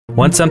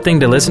Want something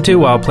to listen to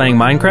while playing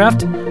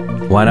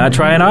Minecraft? Why not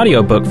try an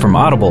audiobook from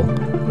Audible?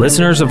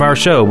 Listeners of our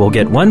show will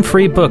get one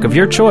free book of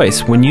your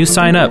choice when you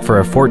sign up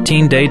for a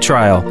 14-day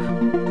trial.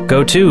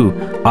 Go to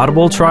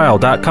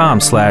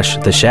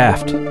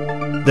audibletrial.com/theshaft.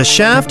 The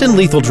Shaft and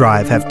Lethal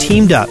Drive have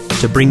teamed up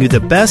to bring you the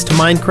best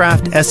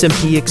Minecraft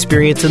SMP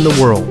experience in the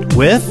world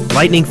with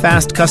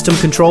lightning-fast custom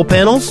control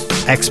panels,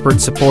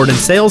 expert support and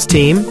sales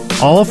team,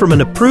 all from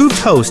an approved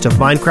host of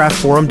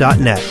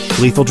MinecraftForum.net.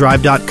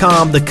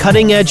 LethalDrive.com, the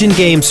cutting edge in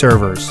game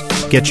servers.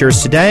 Get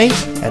yours today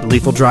at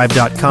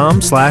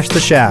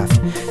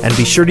LethalDrive.com/theshaft. And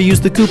be sure to use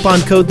the coupon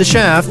code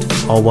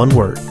THESHAFT, all one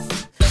word.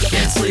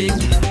 Can't sleep,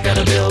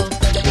 gotta build.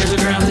 There's a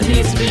ground that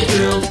needs to be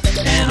drilled,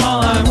 and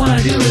all I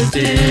wanna do is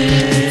dig.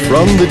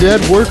 From the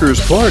Dead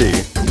Workers Party,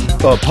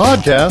 a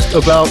podcast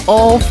about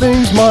all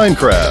things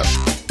Minecraft.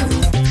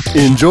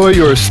 Enjoy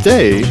your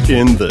stay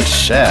in the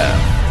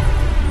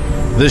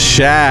Shaft. The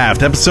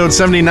Shaft, episode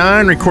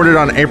 79, recorded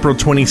on April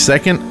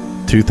 22nd,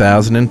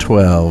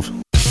 2012.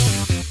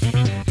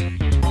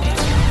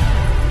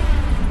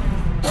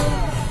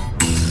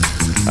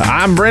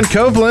 I'm Brent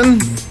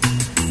Copeland.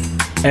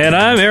 And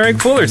I'm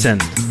Eric Fullerton.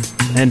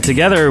 And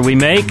together we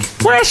make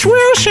Wes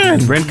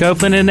Wilson. Brent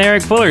Copeland and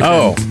Eric Fullerton.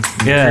 Oh,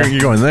 yeah. You're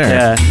going there.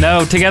 Yeah.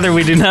 No, together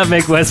we do not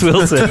make Wes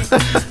Wilson.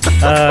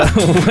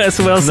 Wes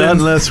Wilson. Not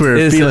unless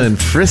we're feeling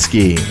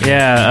frisky.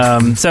 Yeah.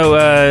 So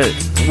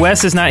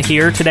Wes is not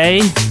here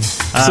today.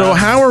 So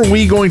how are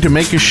we going to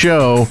make a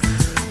show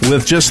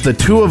with just the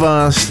two of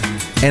us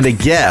and a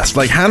guest?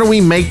 Like, how do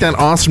we make that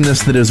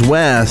awesomeness that is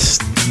Wes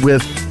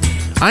with...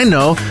 I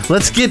know.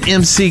 Let's get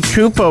MC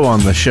Kupo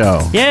on the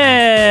show.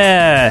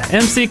 Yeah!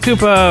 MC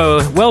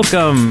Kupo,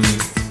 welcome.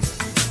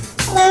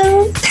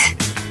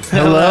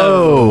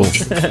 Hello.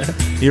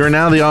 You are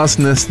now the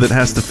awesomeness that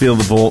has to fill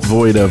the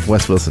void of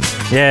Wes Wilson.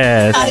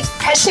 Yes.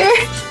 Pressure?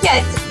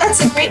 Yeah,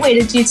 that's a great way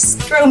to just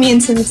throw me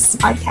into this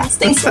podcast.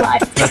 Thanks a lot.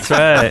 That's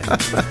right.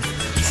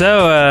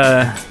 So,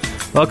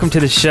 welcome to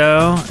the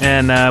show.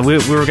 And we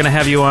were going to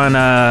have you on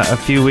a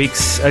few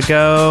weeks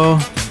ago.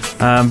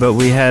 But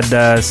we had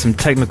some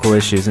technical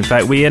issues. In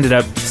fact, we ended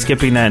up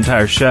skipping that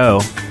entire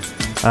show.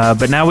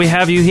 But now we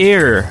have you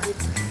here,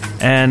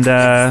 and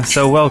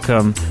so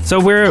welcome. So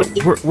where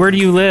do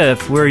you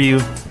live? Where are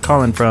you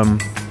calling from?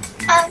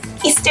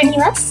 Eastern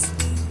U.S.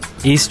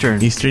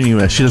 Eastern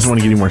U.S. She doesn't want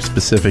to get any more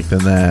specific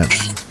than that.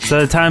 So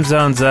the time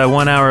zone's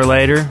 1 hour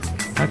later.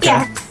 Okay.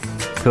 Yeah.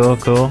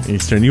 Cool.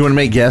 Eastern. You want to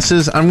make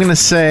guesses? I'm going to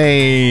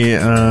say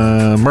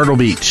Myrtle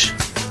Beach.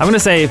 I'm going to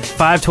say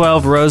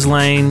 512 Rose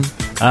Lane.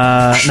 No,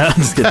 I'm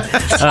just kidding.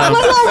 Oh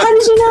my God! How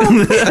did you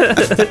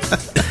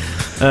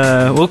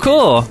know? Well,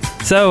 cool.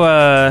 So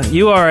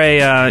you are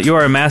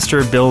a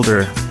master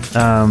builder,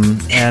 and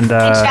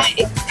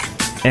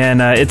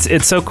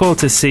it's so cool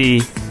to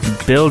see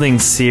building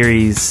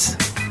series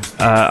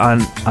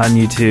on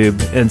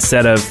YouTube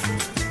instead of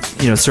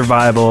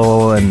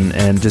survival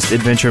and just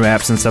adventure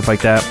maps and stuff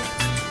like that.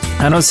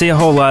 I don't see a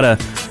whole lot of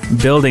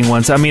building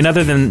ones. I mean,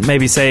 other than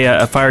maybe say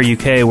a Fire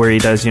UK where he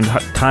does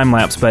time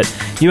lapse, but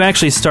you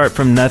actually start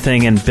from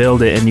nothing and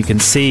build it, and you can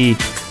see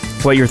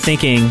what you're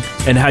thinking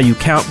and how you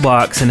count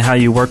blocks and how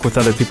you work with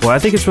other people. I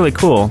think it's really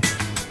cool.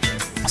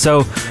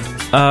 So,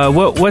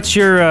 what's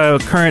your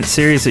current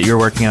series that you're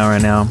working on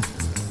right now?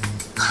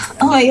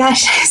 Oh my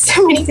gosh,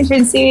 so many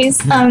different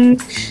series.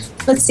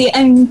 Let's see,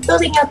 I'm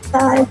building up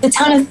the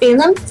town of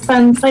Balaam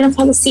from Final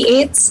Fantasy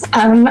VIII.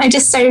 I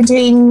just started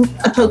doing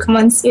a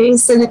Pokemon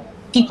series so that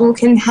people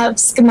can have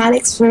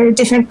schematics for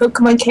different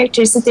Pokemon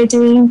characters that they're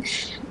doing.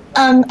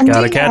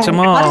 Gotta catch them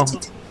all.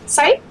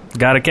 Sorry?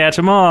 Gotta catch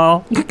them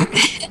all.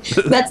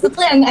 That's the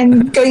plan.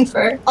 I'm going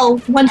for all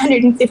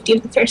 150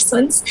 of the first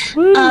ones.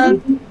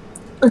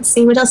 Let's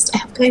see, what else do I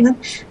have going on?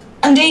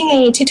 I'm doing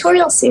a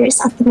tutorial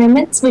series at the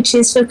moment, which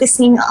is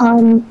focusing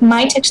on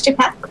my texture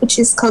pack, which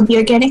is called the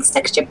Organics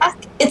Texture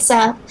Pack. It's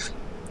a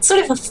sort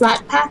of a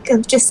flat pack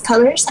of just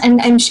colors,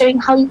 and I'm showing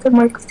how you can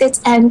work with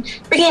it and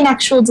bring in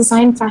actual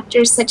design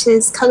factors such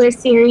as color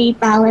theory,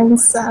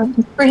 balance,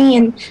 bringing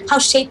in how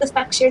shape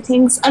affects your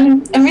things.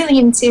 I'm really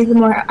into the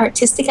more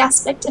artistic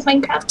aspect of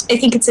Minecraft. I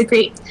think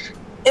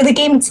the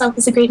game itself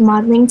is a great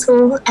modeling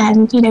tool,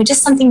 and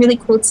just something really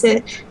cool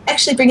to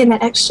actually bring in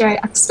that extra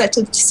aspect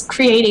of just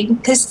creating,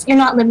 because you're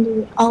not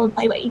limited all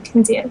by what you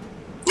can do.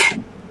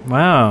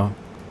 Wow,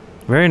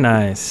 very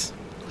nice.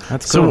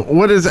 That's cool. So,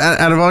 what is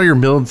out of all your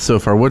builds so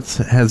far? What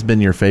has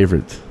been your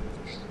favorite?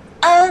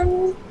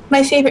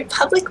 My favorite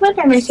public one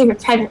or my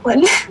favorite private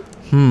one?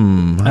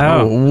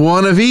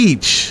 One of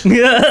each.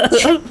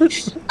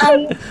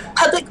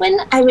 Public one,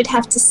 I would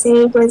have to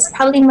say, was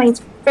probably my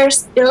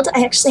first build.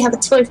 I actually have a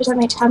toy for it on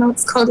my channel.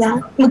 It's called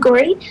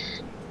Magori.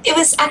 It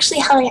was actually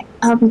how I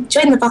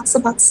joined the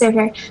VoxelBot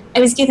server. I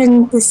was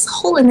given this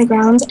hole in the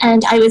ground,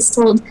 and I was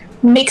told,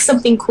 make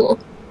something cool.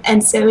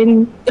 And so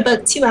in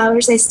about 2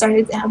 hours, I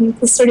started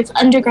this sort of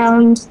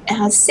underground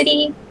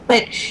city,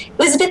 but it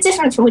was a bit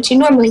different from what you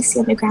normally see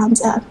underground.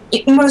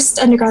 Most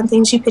underground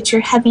things, you picture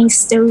heavy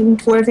stone,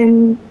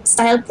 dwarven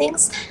styled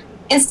things.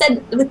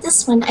 instead, with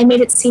this one, I made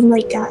it seem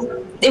like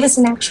it was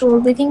an actual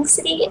living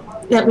city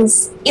that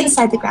was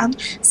inside the ground.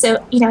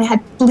 So, I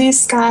had blue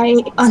sky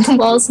on the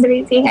walls and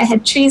everything. I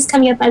had trees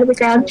coming up out of the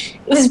ground.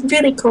 It was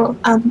really cool.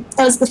 That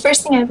was the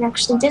first thing I ever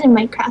actually did in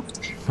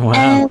Minecraft. Wow.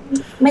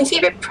 And my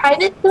favorite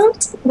private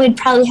build would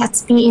probably have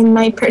to be in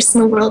my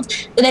personal world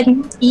that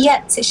I'm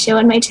yet to show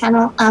on my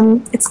channel.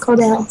 It's called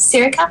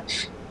Sirica.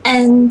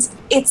 And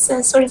it's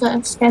a sort of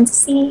a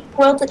fantasy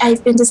world that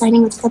I've been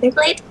designing with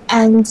Featherblade.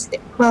 And,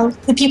 well,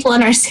 the people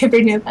on our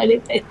server know about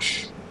it, but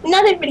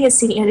not everybody has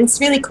seen it yet.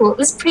 It's really cool. It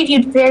was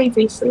previewed very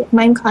briefly at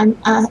Minecon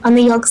on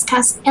the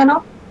Yogscast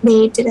panel.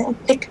 They did a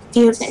quick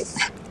view of it.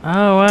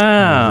 Oh,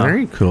 wow.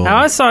 Very cool. Now,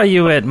 I saw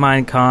you at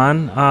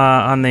Minecon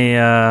on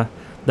the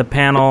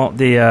panel,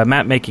 the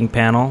map-making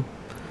panel.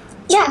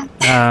 Yeah.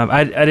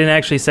 I didn't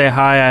actually say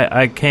hi.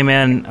 I came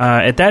in.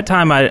 At that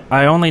time,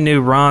 I only knew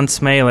Ron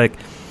Smalik,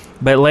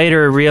 but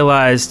later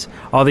realized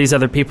all these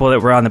other people that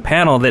were on the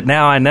panel that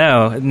now I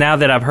know, now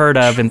that I've heard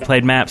of and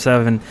played maps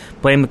of, and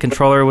Blame the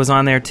Controller was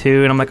on there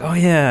too, and I'm like, oh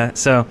yeah.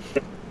 So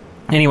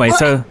anyway,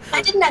 well,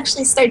 I didn't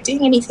actually start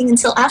doing anything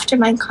until after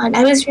Minecon.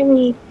 I was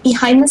really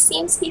behind the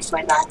scenes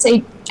before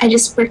that. I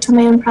just worked on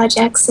my own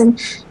projects, and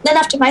then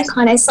after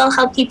Minecon, I saw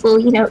how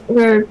people,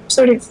 were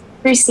sort of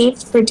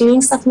received for doing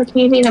stuff in the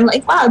community, and I'm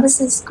like, wow, this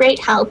is great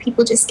how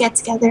people just get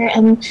together,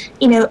 and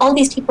all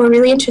these people are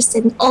really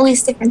interested in all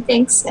these different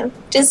things. So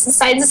just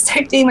decided to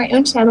start doing my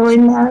own channel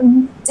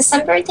in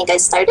December, I think I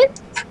started.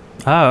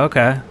 Oh,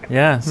 okay.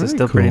 Yeah, so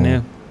still cool. pretty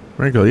new.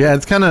 Very cool. Yeah,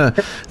 it's going to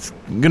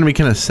be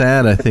kind of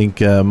sad, I think,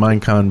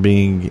 Minecon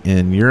being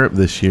in Europe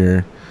this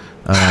year.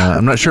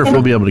 I'm not sure if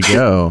we'll be able to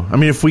go. I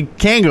mean, if we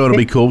can go, it'll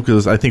be cool,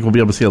 because I think we'll be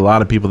able to see a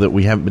lot of people that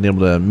we haven't been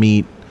able to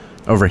meet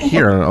over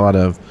here, a lot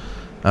of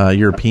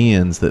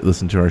Europeans that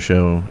listen to our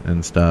show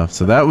and stuff.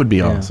 So that would be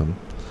awesome.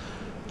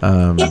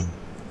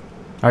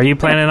 Are you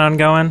planning on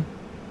going?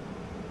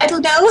 I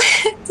don't know.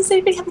 Does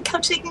anybody have a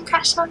couch they can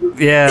crash on?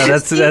 Yeah,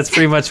 that's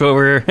pretty much what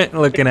we're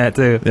looking at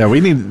too. Yeah,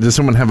 does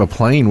someone have a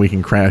plane we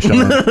can crash on?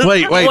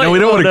 wait, no, we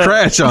don't want to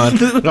crash on.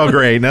 Oh,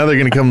 great. Now they're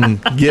going to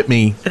come get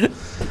me.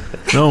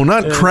 No,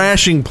 not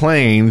crashing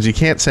planes. You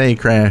can't say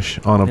crash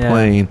on a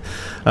plane.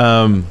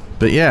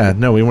 But yeah,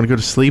 no, we want to go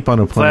to sleep on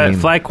a plane.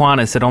 Fly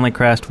Qantas, it only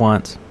crashed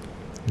once.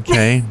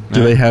 Okay.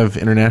 Do they have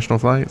international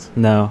flights?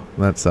 No.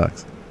 That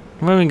sucks.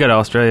 Well, we can go to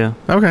Australia.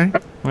 Okay.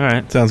 All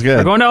right. Sounds good.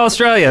 We're going to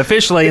Australia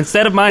officially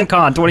instead of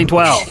Minecon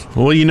 2012.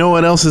 Well, you know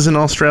what else is in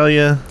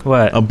Australia?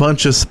 What? A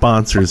bunch of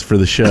sponsors for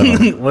the show.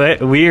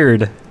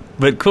 Weird,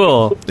 but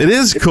cool. It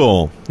is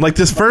cool. Like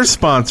this first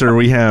sponsor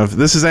we have,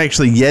 this is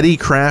actually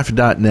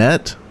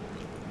YetiCraft.net.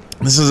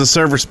 This is a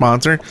server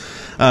sponsor.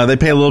 They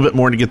pay a little bit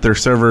more to get their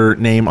server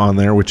name on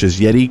there, which is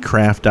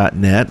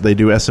YetiCraft.net. They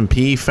do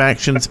SMP,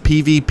 factions,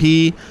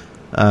 PvP,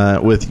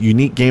 with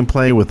unique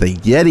gameplay with a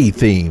Yeti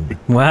theme.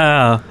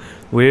 Wow.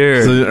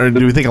 Weird. So,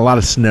 do we think a lot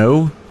of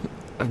snow?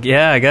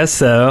 Yeah, I guess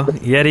so.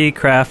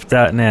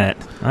 YetiCraft.net.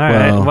 All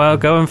right. Well,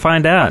 go and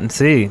find out and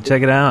see.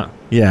 Check it out.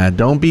 Yeah,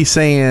 don't be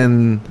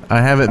saying,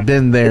 I haven't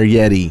been there,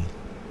 Yeti.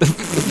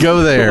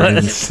 Go there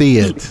and see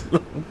it.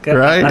 God.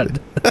 Right?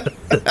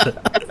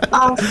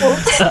 Awful.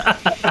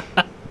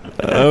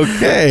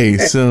 Okay,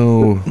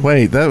 so,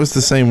 wait, that was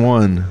the same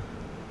one.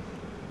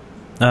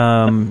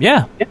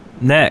 Yeah.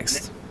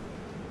 Next.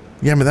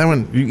 Yeah, but that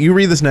one, you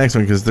read this next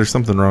one because there's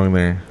something wrong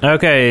there.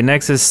 Okay,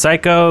 next is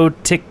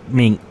Psychotic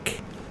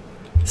Mink.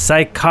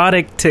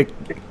 Psychotic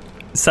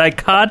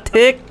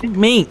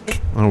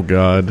Mink. Oh,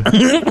 God.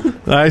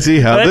 I see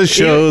how this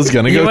show's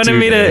going to go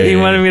today. He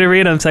wanted me to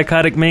read him.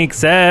 Psychotic Mink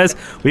says,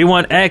 we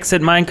want X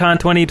at Minecon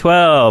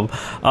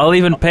 2012. I'll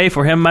even pay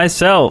for him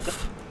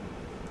myself.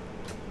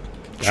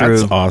 True.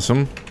 That's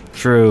awesome.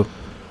 True.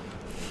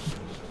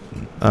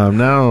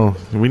 Now,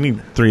 we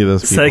need 3 of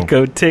those people.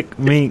 Psychotic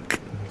Mink.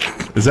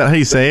 Is that how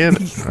you say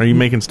it? Or are you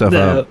making stuff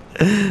up?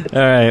 All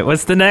right,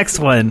 what's the next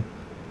one?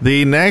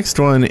 The next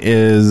one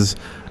is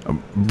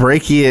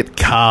Brachiate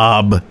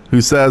Cobb, who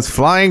says,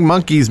 flying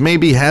monkeys may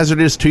be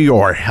hazardous to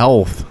your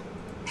health.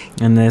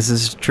 And this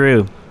is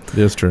true. It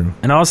is true.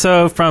 And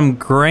also from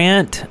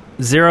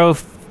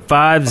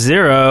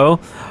Grant050,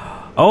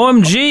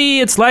 OMG,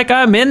 it's like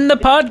I'm in the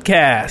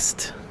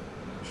podcast.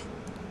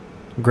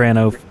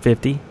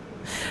 Grant050.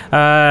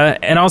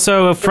 And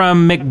also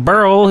from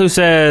McBurl, who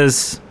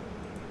says,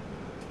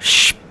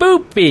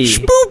 Spoopy.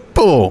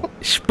 Spoople.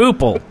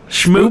 Spoople.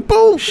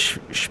 Schmoople?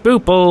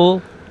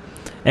 Spoople.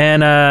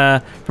 And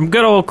from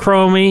good old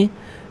Chromie,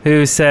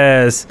 who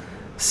says,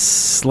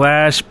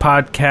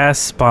 /podcast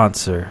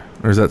sponsor.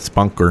 Or is that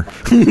Spunker?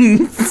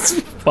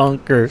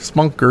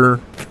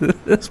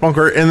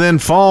 Spunker. And then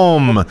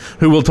Foam,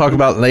 who we'll talk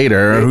about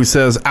later, who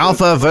says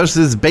Alpha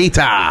versus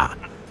Beta.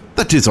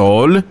 That is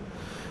all.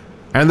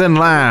 And then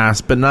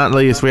last but not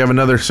least, we have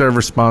another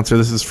server sponsor.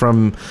 This is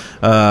from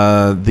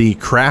The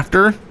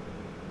Crafter,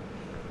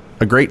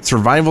 a great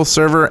survival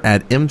server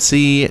at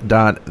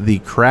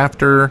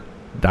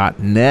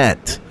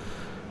mc.thecrafter.net.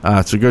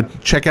 So go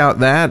check out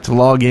that,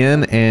 log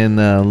in, and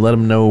let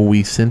them know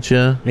we sent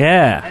you.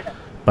 Yeah.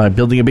 By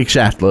building a big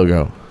shaft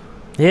logo.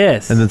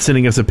 Yes. and then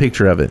sending us a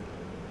picture of it.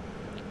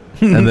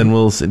 And then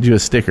we'll send you a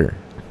sticker.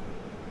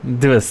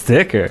 Do a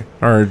sticker.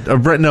 Or a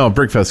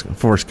Brick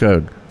Force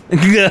code.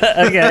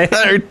 Okay.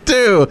 Or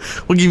 2.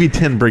 We'll give you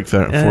 10 Brick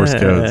Force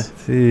codes.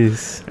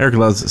 Jeez. Eric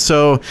loves it.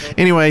 So,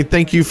 anyway,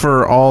 thank you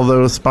for all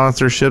those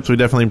sponsorships. We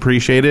definitely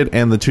appreciate it.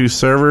 And the 2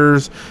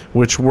 servers,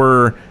 which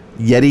were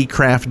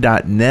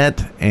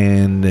YetiCraft.net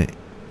and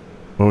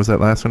what was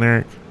that last one,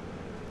 Eric?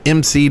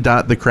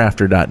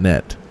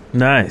 MC.thecrafter.net.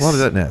 Nice. What is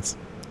that net?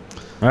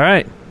 All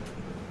right.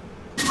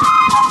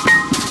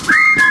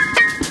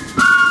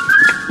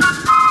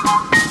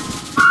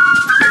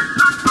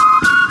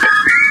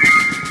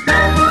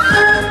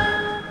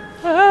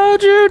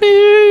 How'd you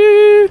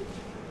do?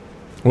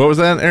 What was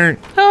that,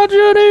 Eric? How'd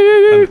you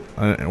do?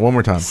 One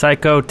more time.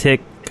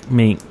 Psychotic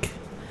Mink.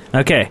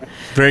 Okay.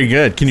 Very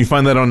good. Can you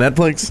find that on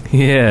Netflix?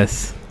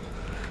 Yes.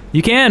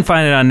 You can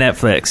find it on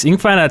Netflix. You can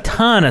find a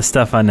ton of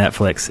stuff on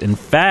Netflix. In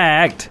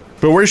fact,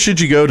 But where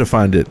should you go to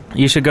find it?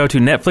 you should go to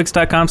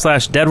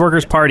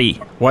netflix.com/deadworkersparty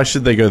Why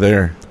should they go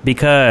there?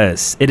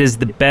 because it is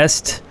the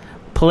best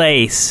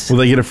place Will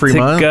they get a free to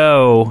month?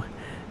 go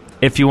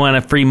if you want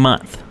a free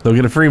month. They'll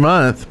get a free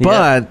month,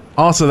 Yeah. but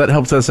also that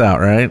helps us out,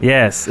 right?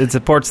 Yes, it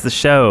supports the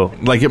show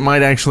Like it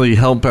might actually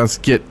help us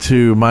get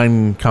to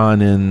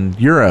MineCon in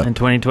Europe. in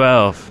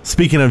 2012.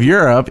 Speaking of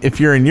Europe, if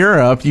you're in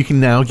Europe, you can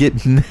now get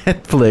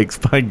Netflix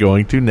by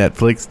going to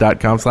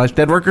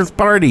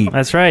netflix.com/deadworkersparty.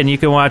 That's right, and you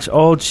can watch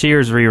old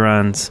Cheers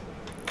reruns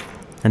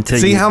until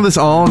See you... how this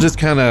all just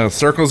kind of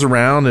circles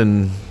around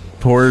and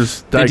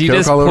pours Diet Did you Coke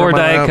just all over pour my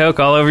Diet lap? Coke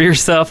all over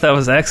yourself? That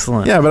was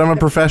excellent. Yeah, but I'm a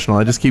professional.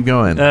 I just keep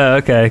going. Oh,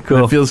 okay,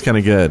 cool. It feels kind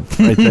of good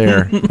right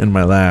there in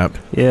my lap.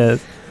 Yes.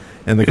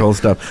 And the cool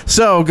stuff.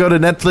 So go to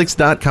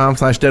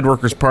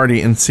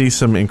netflix.com/deadworkersparty and see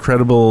some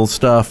incredible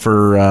stuff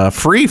for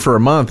free for a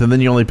month, and then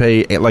you only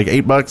pay like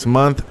 $8 a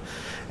month,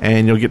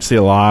 and you'll get to see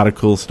a lot of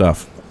cool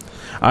stuff.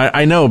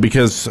 I know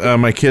because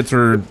my kids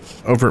were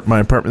over at my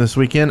apartment this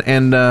weekend,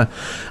 and I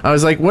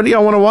was like, "What do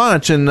y'all want to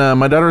watch?" And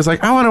my daughter was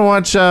like, "I want to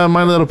watch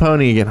My Little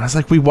Pony again." I was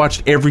like, "We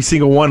watched every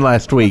single one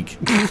last week."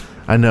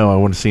 I know. I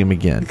want to see them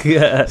again.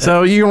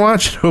 So you can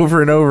watch it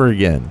over and over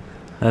again.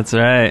 That's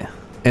right.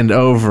 And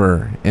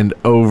over and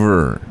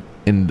over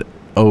and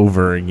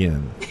over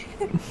again.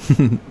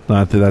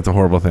 Not that that's a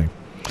horrible thing.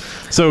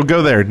 So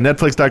go there,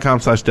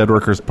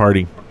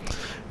 netflix.com/deadworkersparty,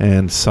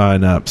 and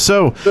sign up.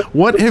 So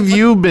what have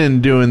you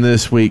been doing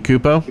this week,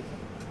 Kupo?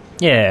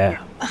 Yeah.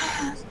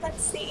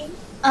 Let's see.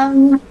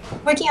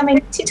 Working on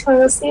my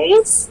tutorial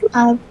series,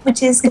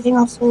 which is going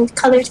off of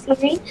color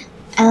theory,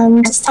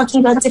 and just talking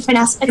about different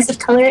aspects of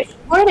color,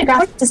 more in a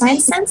graphic design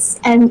sense,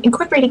 and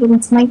incorporating it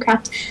into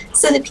Minecraft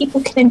so that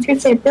people can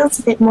improve their builds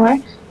a bit more.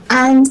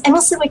 And I'm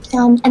also working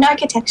on an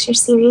architecture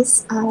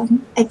series.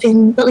 I've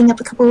been building up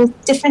a couple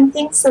of different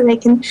things so that I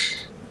can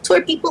tour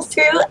people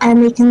through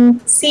and they can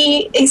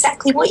see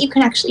exactly what you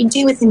can actually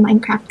do within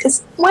Minecraft.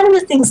 Because one of the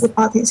things that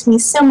bothers me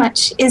so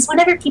much is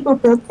whenever people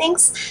build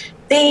things,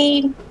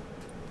 they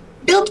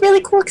build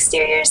really cool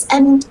exteriors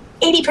and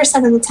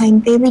 80% of the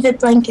time they leave it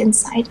blank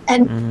inside.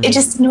 And it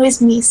just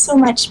annoys me so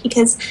much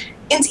because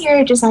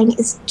interior design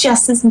is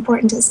just as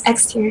important as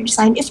exterior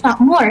design, if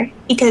not more,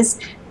 because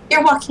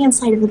you're walking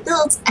inside of a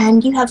build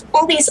and you have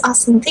all these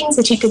awesome things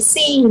that you could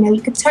see. You know, you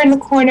could turn the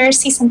corner,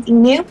 see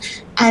something new,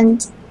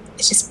 and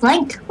it's just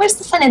blank. Where's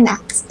the fun in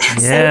that?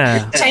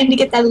 Yeah. So trying to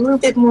get that a little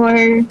bit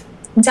more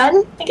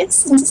done, I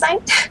guess, in design.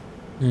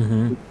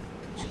 Mm-hmm.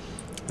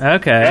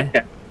 Okay.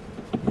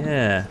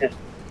 Yeah.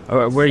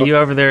 Were you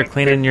over there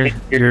cleaning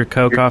your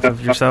Coke off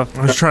of yourself?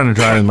 I was trying to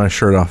dry my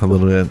shirt off a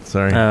little bit.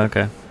 Sorry. Oh,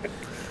 okay. But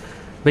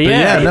But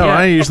yeah,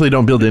 I usually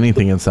don't build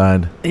anything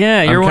inside.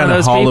 yeah, you're I'm one of kind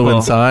those hollow people.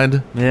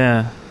 inside,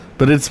 Yeah.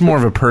 but it's more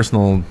of a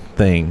personal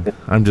thing.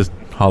 I'm just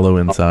hollow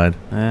inside.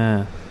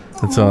 Yeah.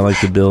 And so I like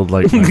to build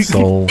like my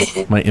soul,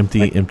 my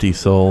empty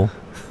soul.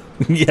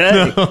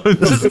 Yeah. No, I'm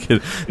just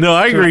kidding. No,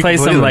 I Should we agree. play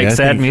some completely. like I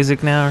sad think-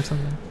 music now or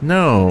something?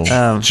 No,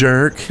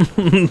 jerk.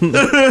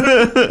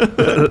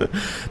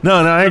 No,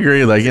 I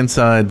agree. Like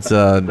inside,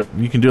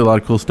 you can do a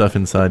lot of cool stuff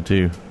inside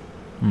too.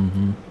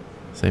 Mm-hmm.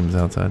 Same as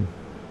outside.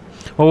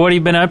 Well, what have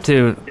you been up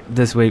to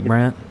this week,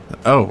 Brent?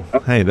 Oh,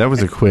 hey, that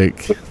was a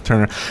quick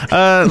turn.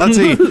 Let's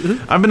see.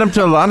 I've been up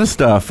to a lot of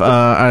stuff.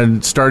 I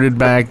started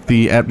back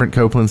the At Brent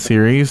Copeland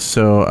series,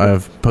 so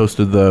I've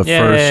posted the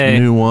first Yay.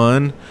 new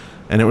one,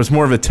 and it was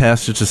more of a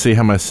test just to see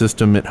how my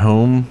system at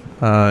home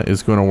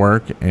is going to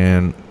work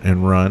and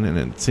run, and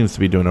it seems to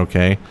be doing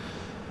okay.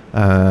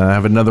 I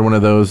have another one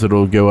of those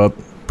that'll go up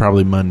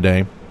probably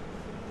Monday.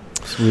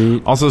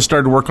 Sweet. Also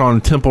started to work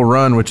on Temple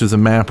Run, which is a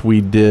map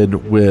we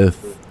did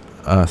with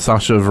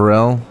Sasha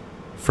Varel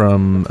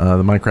from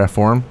the Minecraft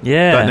Forum.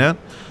 Yeah. .net.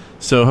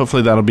 So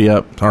hopefully that'll be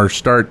up our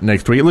start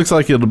next week. It looks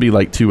like it'll be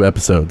like 2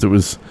 episodes. It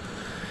was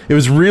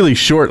really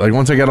short. Like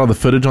once I got all the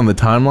footage on the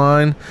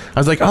timeline, I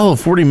was like, oh,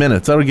 40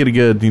 minutes. That'll get a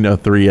good,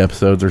 3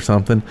 episodes or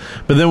something.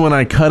 But then when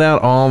I cut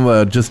out all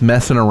the just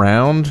messing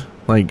around,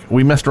 like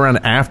we messed around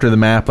after the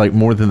map, like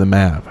more than the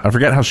map. I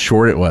forgot how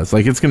short it was.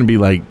 Like it's going to be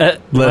like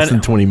less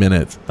than 20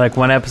 minutes. Like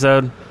one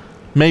episode?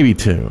 Maybe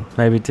 2.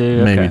 Maybe 2.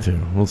 Okay. Maybe 2.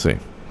 We'll see.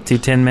 2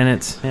 10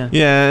 minutes. Yeah.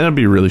 Yeah, it'll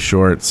be really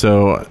short.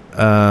 So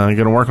I'm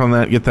going to work on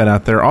that, get that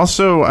out there.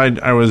 Also,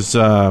 I was...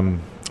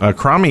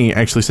 Cromie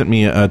actually sent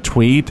me a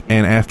tweet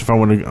and asked if I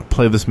wanted to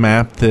play this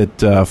map that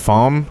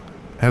FOM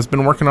has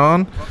been working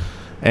on.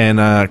 And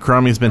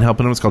Cromie's been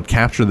helping him. It's called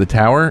Capture the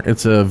Tower.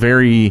 It's a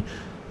very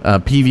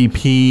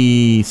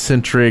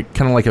PvP-centric,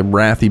 kind of like a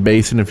Wrathy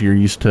Basin if you're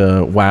used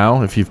to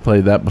WoW, if you've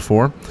played that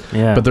before.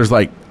 Yeah. But there's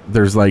like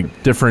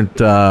different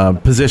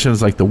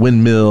positions like the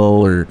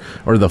windmill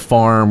or the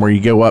farm where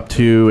you go up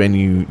to and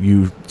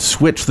you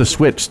switch the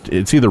switch.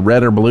 It's either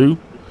red or blue.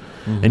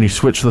 Mm-hmm. And you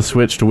switch the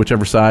switch to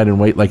whichever side and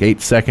wait like 8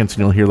 seconds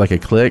and you'll hear like a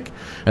click.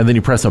 And then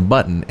you press a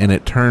button and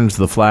it turns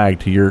the flag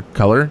to your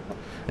color.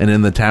 And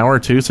in the tower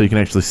too, so you can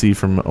actually see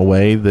from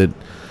away that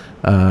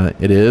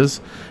it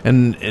is.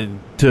 And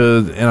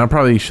I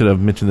probably should have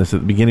mentioned this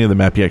at the beginning of the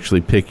map. You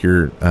actually pick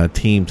your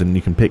teams and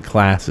you can pick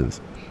classes.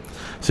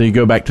 So you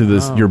go back to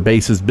your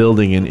base's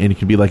building and you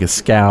can be like a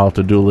scout,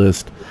 a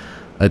duelist,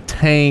 a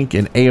tank,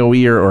 an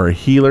AoEer, or a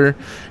healer.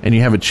 And you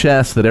have a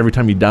chest that every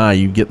time you die,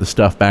 you get the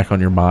stuff back on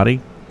your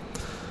body.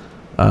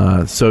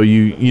 So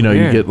you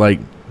get like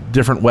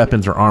different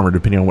weapons or armor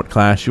depending on what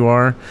class you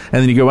are,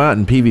 and then you go out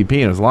in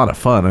PvP and it's a lot of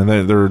fun.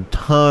 And there are a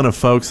ton of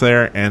folks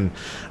there, and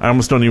I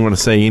almost don't even want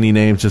to say any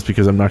names just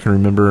because I'm not going to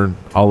remember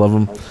all of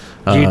them.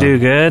 You do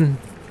good?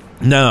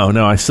 No,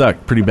 I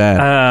suck pretty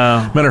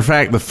bad. Matter of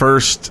fact, the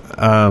first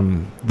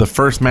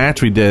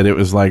match we did, it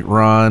was like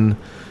Ron,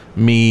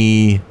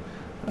 me,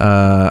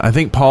 I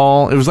think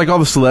Paul. It was like all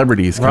the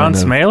celebrities. Ron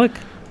Smalek?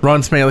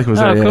 Ron Smalek was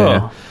there. Cool.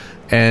 Yeah.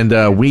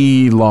 And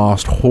we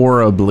lost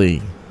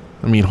horribly.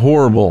 I mean,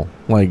 horrible.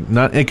 Like,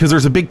 not because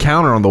there's a big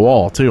counter on the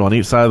wall too, on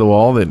each side of the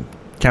wall that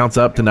counts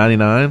up to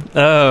 99.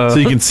 Oh, so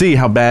you can see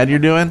how bad you're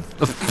doing.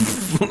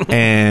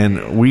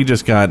 And we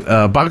just got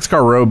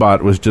Boxcar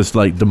Robot was just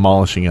like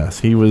demolishing us.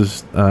 He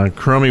was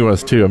Chromie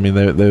was too. I mean,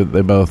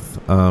 they both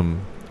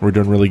were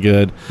doing really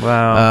good.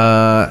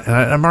 Wow.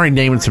 I'm already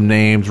naming some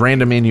names.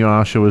 Random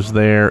Inuyasha was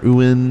there.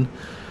 Uin.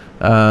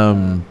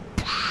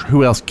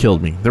 Who else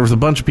killed me? There was a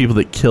bunch of people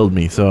that killed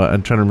me, so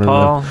I'm trying to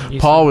remember.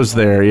 Paul was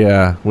there,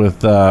 yeah,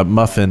 with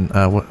Muffin.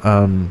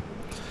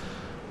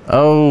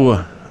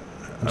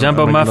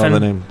 Jumbo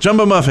Muffin.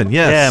 Jumbo Muffin,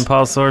 yes. Yeah, and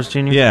Paul Soares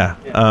Jr. Yeah.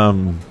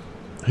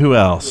 Who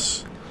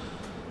else?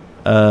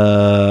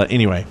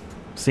 Anyway.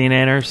 C.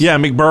 Nanners. Yeah,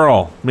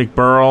 McBurl.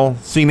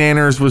 C.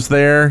 Nanners was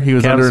there. He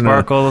was under an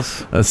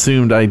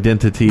assumed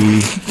identity.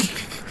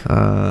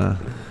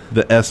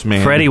 The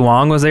S-Man. Freddie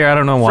Wong was there. I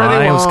don't know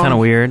why. It was kind of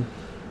weird.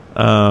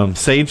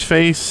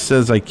 Sageface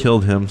says I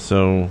killed him,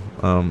 so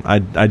I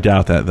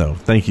doubt that, though.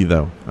 Thank you,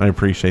 though. I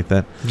appreciate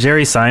that.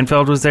 Jerry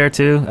Seinfeld was there,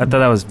 too. I thought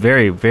that was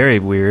very, very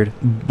weird.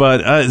 But,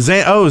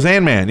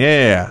 Zanman.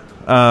 Yeah.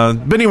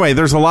 But anyway,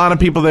 there's a lot of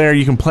people there.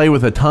 You can play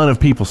with a ton of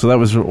people, so that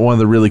was one of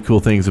the really cool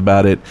things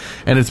about it.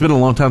 And it's been a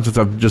long time since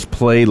I've just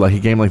played like a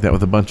game like that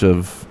with a bunch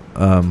of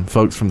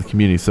folks from the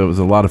community, so it was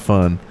a lot of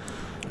fun.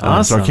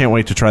 Awesome. So I can't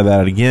wait to try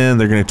that out again.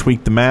 They're going to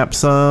tweak the map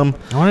some.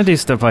 I want to do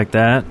stuff like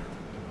that.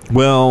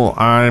 Well,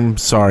 I'm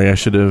sorry. I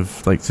should have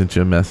sent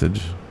you a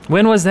message.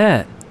 When was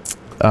that?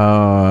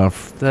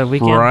 The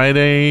weekend?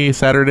 Friday or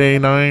Saturday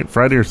night.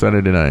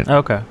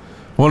 Okay.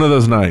 One of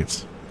those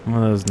nights.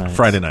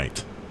 Friday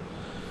night.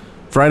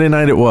 Friday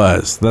night it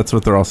was. That's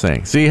what they're all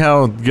saying. See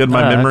how good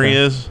my memory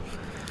is?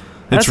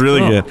 It's really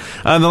good.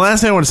 The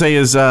last thing I want to say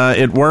is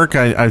at work,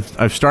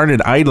 I've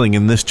started idling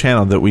in this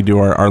channel that we do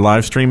our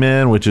live stream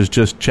in, which is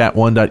just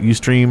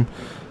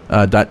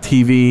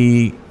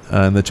chat1.ustream.tv.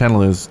 And the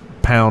channel is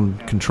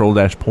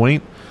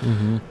 #control-point.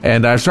 Mm-hmm.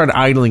 And I've started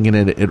idling in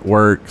it at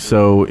work.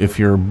 So if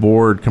you're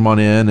bored, come on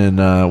in, and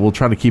we'll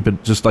try to keep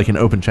it just like an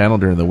open channel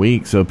during the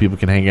week so people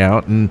can hang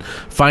out and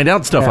find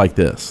out stuff like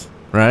this.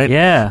 Right?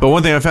 Yeah. But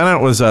one thing I found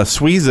out was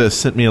Sweeza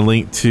sent me a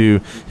link to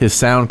his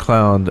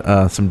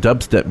SoundCloud, some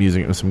dubstep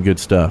music with some good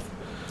stuff.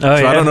 Oh,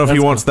 so I don't know if he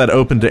wants that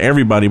open to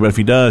everybody, but if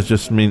he does,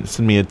 just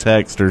send me a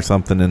text or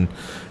something, and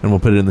we'll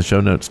put it in the show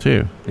notes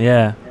too.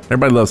 Yeah.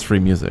 Everybody loves free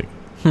music.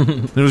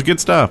 It was good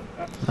stuff.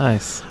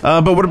 Nice.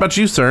 But what about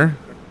you, sir?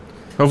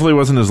 Hopefully it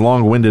wasn't as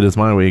long-winded as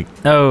my week.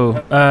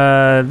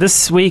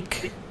 This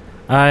week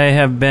I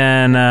have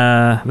been,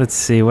 let's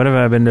see, what have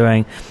I been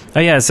doing? Oh,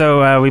 yeah,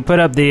 so we put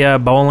up the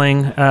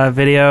bowling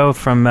video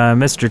from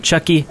Mr.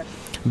 Chucky.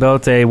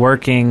 Built a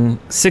working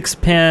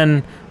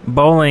 6-pin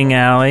bowling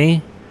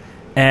alley,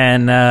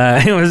 and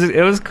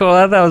it was cool.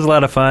 I thought it was a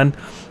lot of fun.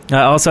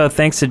 Also,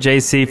 thanks to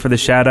JC for the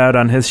shout-out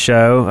on his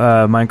show,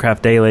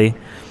 Minecraft Daily.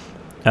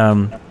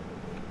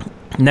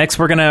 Next,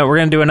 we're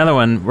gonna do another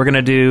one. We're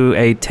gonna do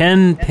a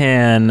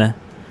 10-pin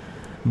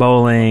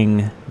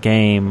bowling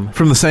game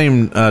from the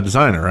same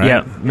designer, right?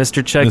 Yeah,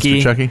 Mr. Chucky.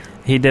 Mr. Chucky.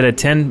 He did a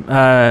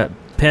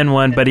 10-pin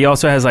one, but he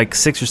also has like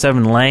 6 or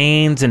 7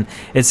 lanes, and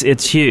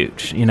it's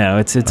huge. You know,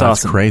 it's awesome.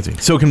 That's crazy.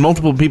 So, can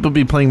multiple people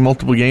be playing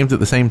multiple games at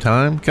the same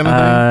time? Kind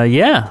of thing.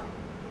 Yeah.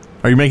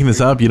 Are you making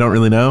this up? You don't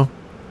really know?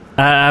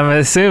 I'm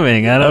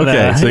assuming. I don't know.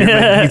 Okay,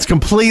 so he's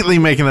completely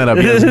making that up.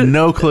 He has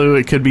no clue.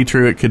 It could be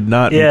true. It could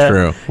not be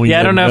true.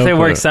 I don't know if they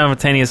work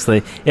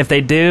simultaneously. If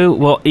they do,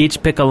 we'll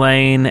each pick a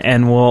lane,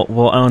 and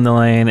we'll own the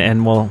lane,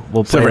 and we'll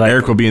play. Except for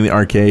Eric will be in the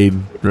arcade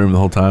room the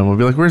whole time. We'll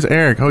be like, "Where's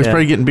Eric? Oh, he's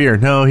probably getting beer."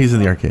 No, he's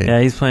in the arcade.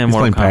 Yeah, he's playing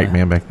Mortal Kombat.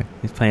 Pac-Man back there.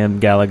 He's playing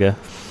Galaga.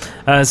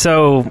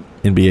 So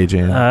NBA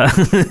Jam.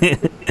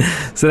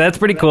 So that's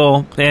pretty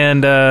cool.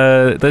 And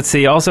let's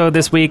see. Also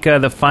this week,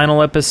 the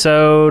final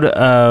episode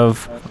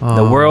of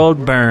The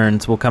World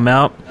Burns will come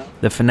out.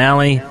 The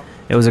finale.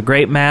 It was a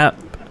great map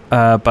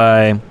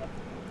by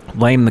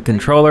Blame the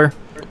Controller.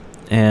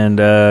 And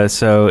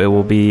so it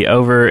will be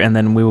over, and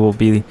then we'll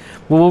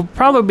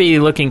probably be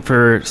looking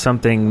for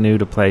something new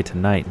to play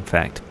tonight, in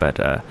fact. But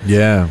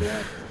maybe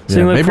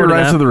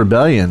Rise of the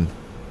Rebellion.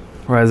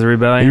 Rise of the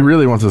Rebellion. He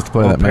really wants us to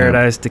play that map.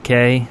 Paradise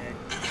Decay.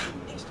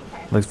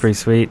 Looks pretty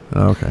sweet.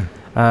 Oh, okay.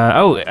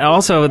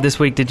 Also this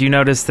week, did you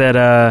notice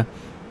that,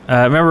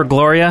 remember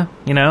Gloria,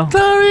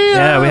 Gloria!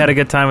 Yeah, we had a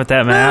good time with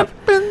that map.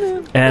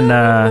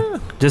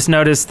 And just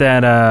noticed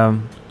that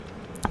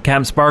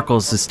Captain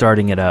Sparkles is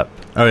starting it up.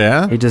 Oh,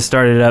 yeah? He just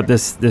started it up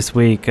this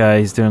week.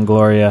 He's doing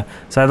Gloria.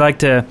 So I'm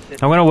going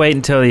to wait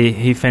until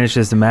he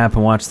finishes the map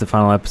and watch the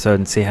final episode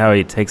and see how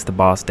he takes the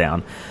boss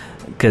down.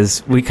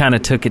 Because we kind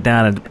of took it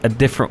down a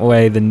different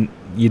way than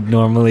you'd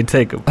normally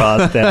take a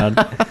boss down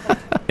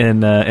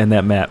in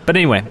that map. But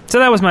anyway, so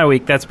that was my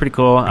week. That's pretty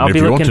cool. I'll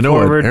be looking forward. If you want to know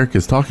what Eric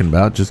is talking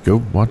about, just go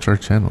watch our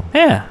channel.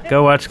 Yeah,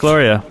 go watch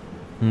Gloria.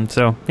 And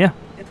so, yeah.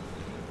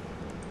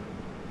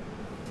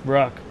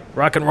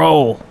 Rock and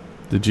roll.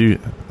 Did you?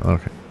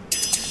 Okay.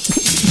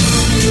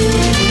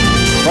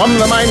 From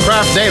the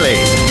Minecraft Daily,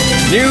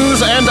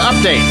 news and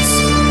updates.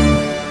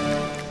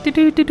 This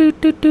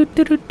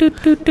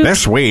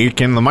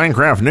week in the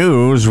Minecraft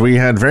news, we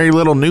had very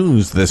little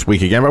news this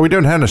week again, but we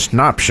did have a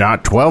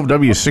snapshot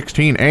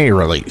 12W16A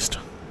released.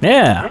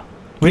 Yeah.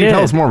 Can you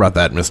tell us more about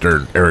that,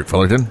 Mr. Eric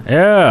Fullerton?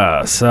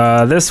 Yes.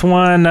 This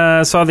one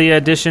saw the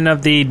addition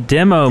of the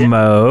demo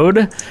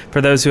mode for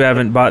those who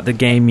haven't bought the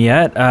game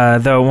yet,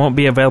 though it won't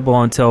be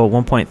available until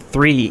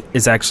 1.3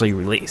 is actually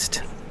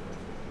released.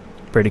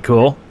 Pretty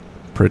cool.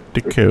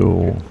 Pretty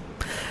cool.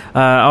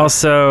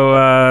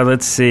 Also,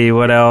 let's see,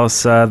 what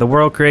else? The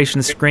world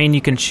creation screen, you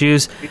can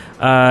choose...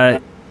 you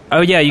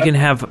can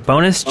have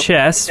bonus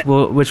chests,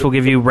 which will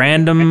give you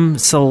random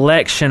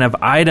selection of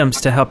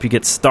items to help you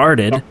get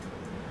started.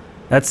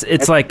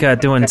 It's like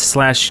doing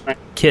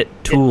 /kit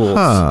tools,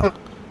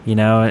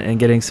 and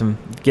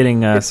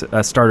getting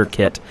a starter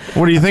kit.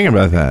 What do you think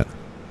about that?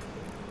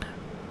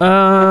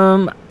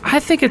 I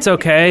think it's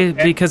okay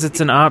because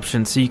it's an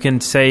option, so you can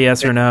say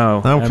yes or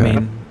no. Okay.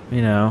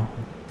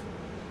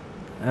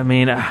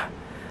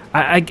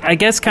 I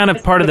guess kind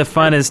of part of the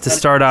fun is to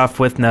start off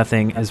with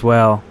nothing as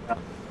well.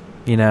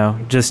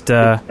 Just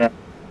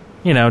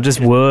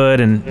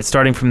wood and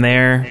starting from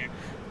there.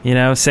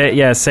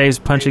 Saves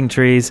punching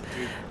trees.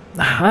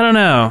 I don't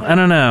know.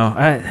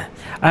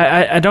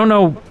 I don't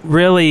know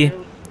really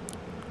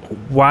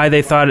why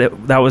they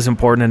thought that was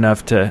important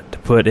enough to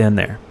put in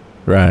there.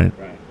 Right.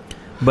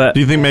 But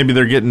do you think maybe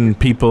they're getting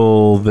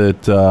people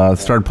that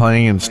started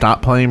playing and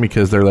stopped playing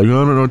because they're like,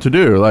 oh, I don't know what to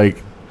do? Like,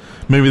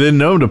 maybe they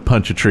know to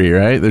punch a tree,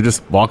 right? They're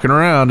just walking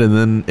around, and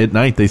then at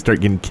night they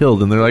start getting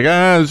killed, and they're like,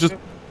 it's just,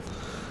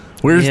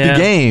 where's the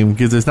game?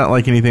 Because it's not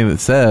like anything that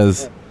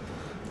says,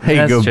 hey,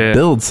 that's go true.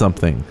 Build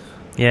something.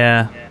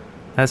 Yeah,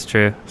 that's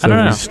true. So I don't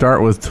know. If you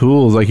start with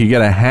tools, like you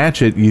get a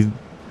hatchet, you,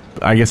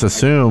 I guess,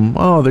 assume,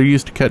 they're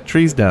used to cut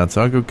trees down,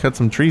 so I'll go cut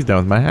some trees down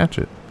with my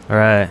hatchet. All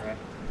right.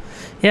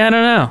 Yeah, I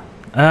don't know.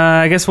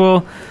 I guess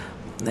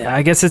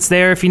it's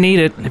there if you need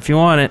it, if you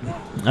want it.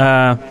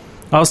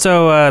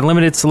 Also,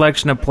 limited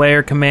selection of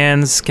player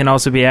commands can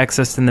also be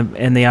accessed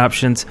in the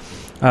options,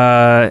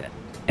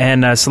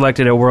 and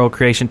selected at world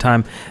creation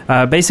time.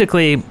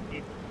 Basically,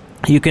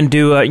 you can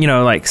do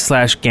like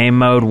 /game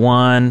mode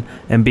 1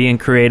 and be in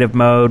creative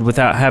mode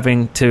without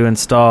having to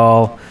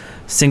install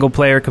single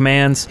player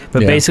commands.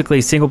 But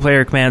basically, single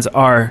player commands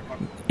are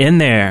in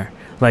there,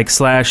 like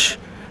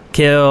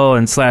 /kill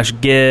and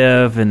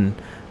 /give and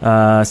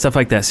stuff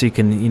like that, so you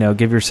can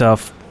give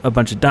yourself a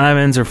bunch of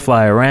diamonds or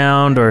fly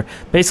around or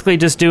basically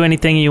just do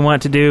anything you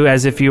want to do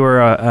as if you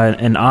were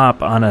an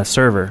op on a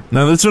server.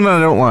 Now, this one I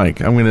don't like.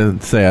 I'm going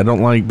to say I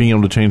don't like being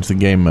able to change the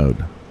game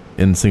mode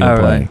in single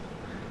play. Right.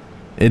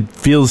 It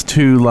feels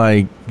too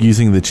like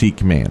using the cheat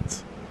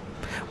commands.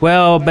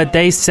 Well, but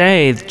they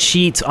say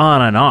cheats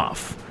on and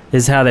off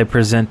is how they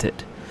present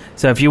it.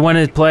 So if you want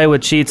to play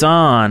with cheats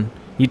on,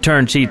 you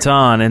turn cheats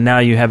on, and now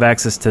you have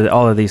access to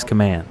all of these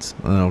commands.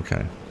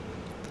 Okay.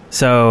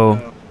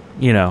 So,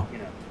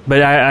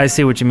 but I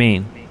see what you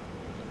mean.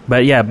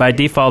 But yeah, by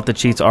default, the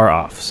cheats are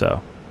off,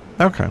 so.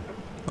 Okay.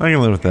 I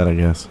can live with that, I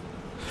guess.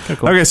 Okay,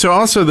 cool. Okay, so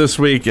also this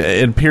week,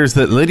 it appears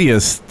that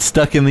Lydia's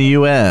stuck in the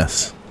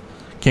U.S.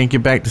 Can't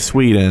get back to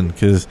Sweden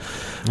because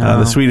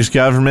the Swedish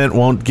government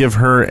won't give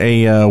her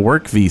a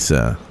work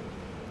visa.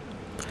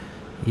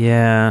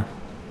 Yeah.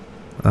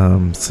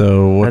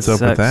 So what's That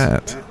up with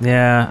sucks. that?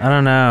 Yeah, I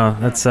don't know.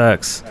 That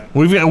sucks.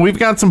 We've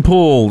got some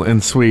pull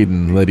in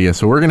Sweden, Lydia,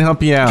 so we're going to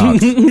help you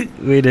out.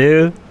 We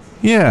do?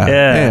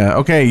 Yeah.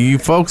 Okay, you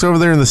folks over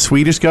there in the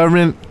Swedish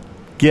government,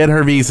 get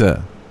her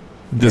visa.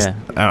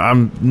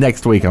 I'm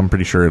next week. I'm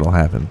pretty sure it'll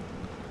happen.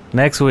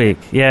 Next week.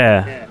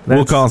 Yeah.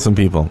 We'll call some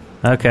people.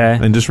 Okay.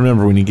 And just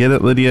remember, when you get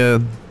it, Lydia,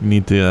 you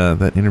need to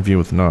that interview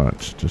with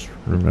Notch. Just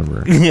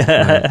remember.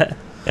 Yeah.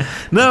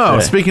 No,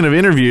 Okay. Speaking of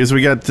interviews,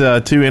 we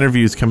got 2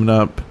 interviews coming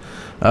up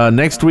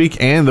next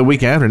week and the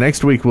week after.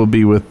 Next week will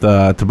be with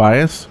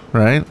Tobias,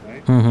 right?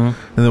 Mm-hmm. And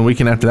then the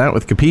weekend after that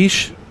with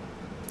Capiche.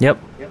 Yep.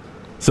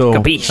 So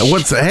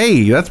Capiche.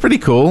 hey, that's pretty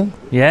cool.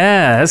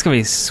 Yeah, that's going to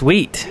be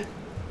sweet.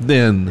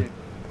 Then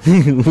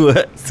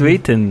What?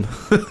 Sweet and...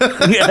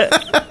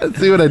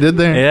 see what I did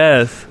there?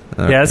 Yes.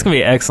 Okay. Yeah, it's going to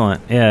be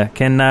excellent. Yeah,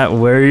 cannot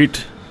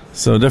wait.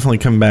 So definitely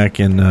come back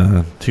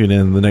and tune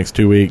in the next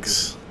 2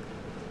 weeks.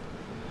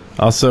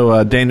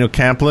 Also, Daniel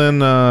Kaplan,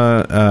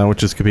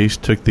 which is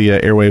Capiche, took the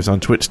airwaves on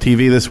Twitch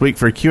TV this week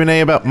for a Q&A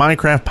about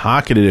Minecraft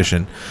Pocket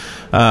Edition,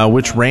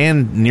 which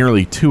ran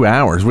nearly 2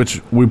 hours,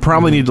 which we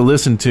probably need to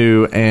listen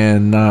to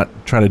and not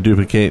try to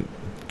duplicate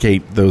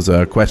those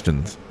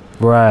questions.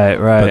 Right.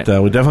 But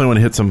we definitely want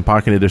to hit some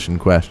Pocket Edition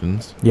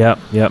questions. Yep.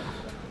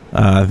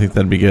 I think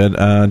that'd be good.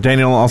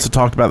 Daniel also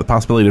talked about the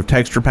possibility of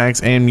texture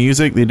packs and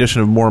music, the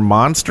addition of more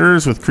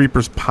monsters, with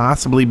creepers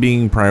possibly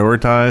being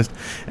prioritized,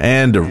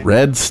 and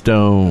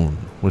redstone,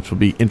 which will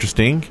be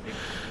interesting.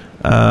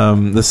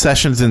 The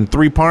session's in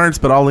 3 parts,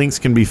 but all links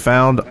can be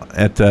found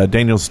at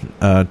Daniel's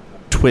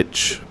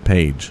Twitch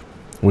page,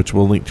 which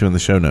we'll link to in the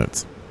show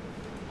notes.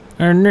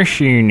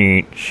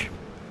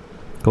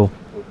 Cool.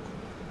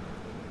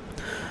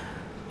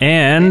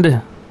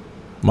 And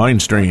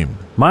Mindstream.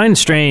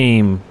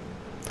 Mindstream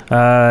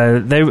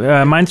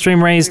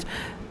raised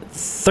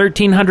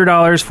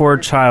 $1,300 for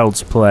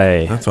Child's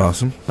Play. That's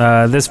awesome.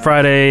 This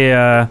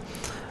Friday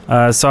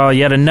saw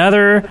yet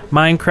another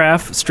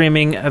Minecraft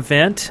streaming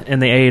event in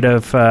the aid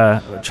of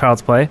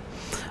Child's Play.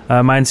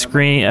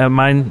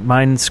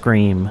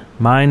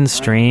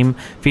 Mindstream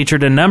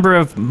featured a number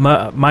of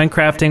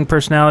Minecrafting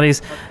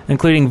personalities,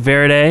 including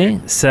Verde,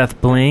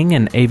 Seth Bling,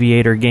 and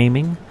Aviator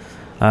Gaming.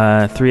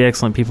 3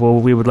 excellent people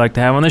we would like to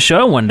have on the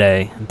show one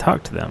day and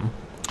talk to them.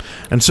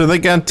 And so they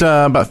got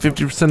about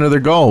 50% of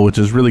their goal, which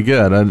is really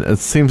good. It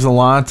seems a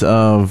lot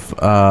of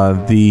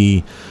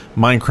the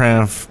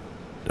Minecraft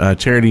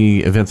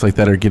charity events like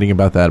that are getting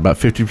about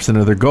 50%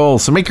 of their goal.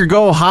 So make your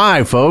goal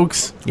high,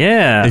 folks.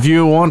 Yeah. If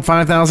you want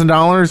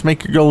 $5,000,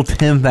 make your goal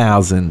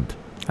 $10,000.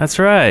 That's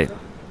right.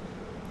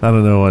 I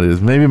don't know what it is.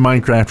 Maybe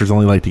Minecrafters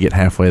only like to get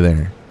halfway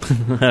there.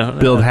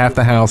 Build half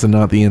the house and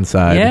not the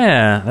inside.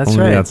 Yeah, that's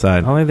only right. the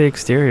outside. Only the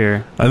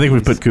exterior. I think we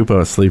put Kupo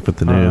asleep with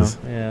the news.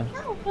 Yeah.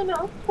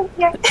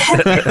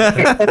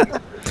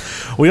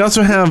 We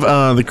also have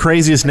the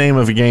craziest name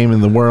of a game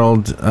in the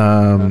world.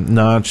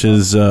 Notch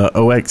is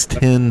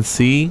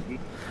OX10C.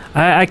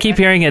 I keep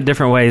hearing it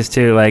different ways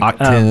too. Like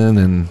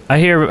Octen and I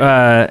hear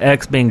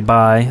X being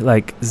by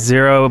like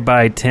 0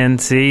 by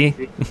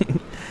 10C,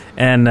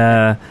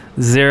 and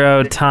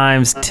 0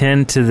 times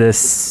 10 to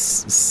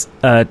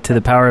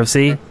the power of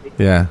C.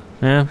 yeah.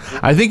 Yeah.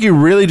 I think you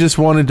really just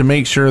wanted to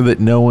make sure that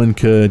no one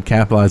could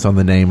capitalize on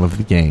the name of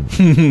the game.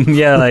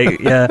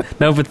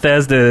 No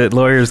Bethesda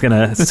lawyer's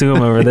gonna sue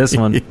him over this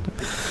one.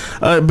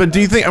 But do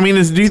you think?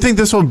 Do you think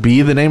this will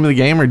be the name of the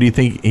game, or do you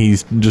think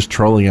he's just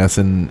trolling us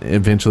and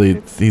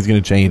eventually he's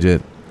going to change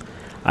it?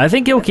 I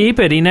think he'll keep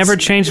it. He never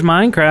changed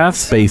Minecraft.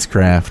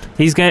 Spacecraft.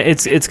 He's gonna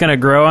it's gonna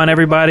grow on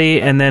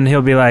everybody, and then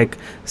he'll be like,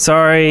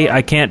 "Sorry,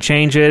 I can't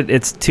change it.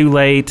 It's too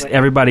late.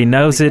 Everybody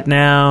knows it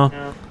now."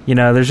 You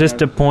know, there's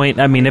just a point.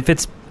 I mean, if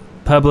it's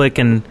public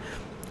and,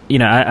 you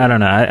know, I don't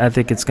know. I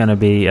think it's going to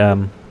be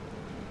it.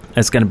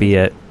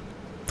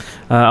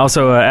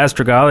 Also,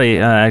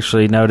 Astrogali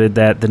actually noted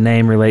that the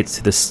name relates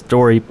to the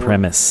story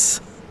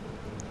premise.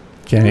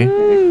 Okay.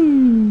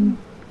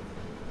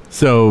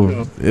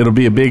 So it'll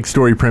be a big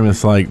story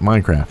premise like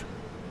Minecraft.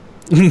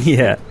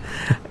 Yeah.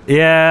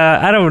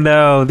 I don't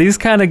know. These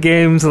kind of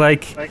games,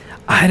 like,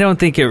 I don't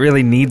think it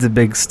really needs a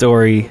big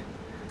story.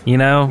 You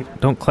know,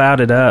 don't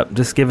cloud it up.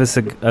 Just give us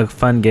a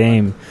fun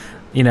game.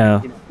 You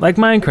know, like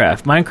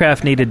Minecraft.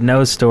 Minecraft needed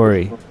no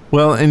story.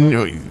 Well, and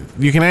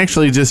you can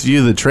actually just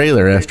view the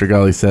trailer,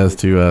 Astrogali says,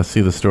 to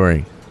see the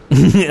story.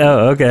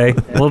 Oh, okay.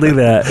 We'll do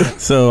that.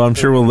 So I'm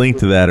sure we'll link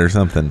to that or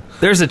something.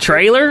 There's a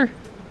trailer?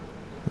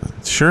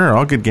 Sure,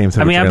 all good games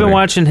have a I've trailer. been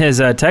watching his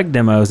tech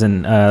demos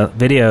and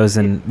videos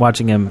and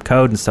watching him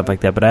code and stuff like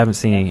that, but I haven't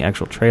seen any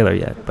actual trailer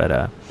yet.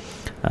 But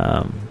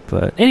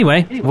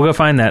anyway, we'll go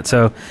find that.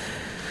 So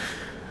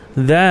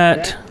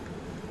that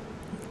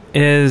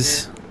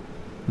is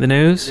the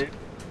news.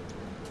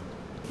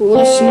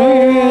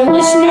 Listener,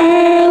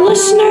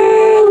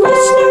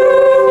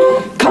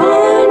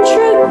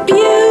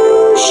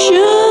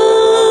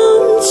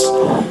 contributions.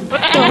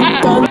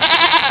 Dun, dun.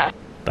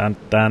 Dun,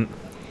 dun.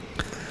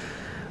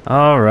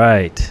 All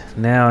right.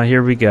 Now,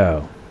 here we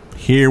go.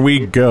 Here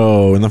we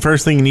go. And the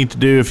first thing you need to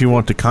do if you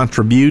want to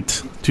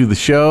contribute to the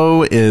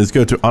show is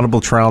go to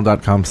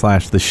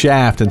audibletrial.com/The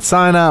Shaft and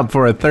sign up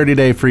for a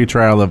 30-day free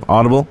trial of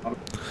Audible.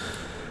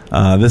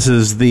 This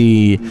is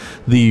the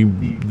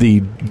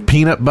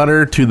peanut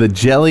butter to the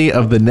jelly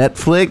of the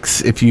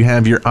Netflix. If you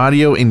have your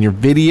audio and your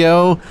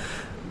video,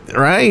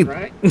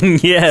 right?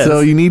 Yes. So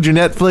you need your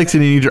Netflix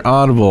and you need your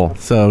Audible.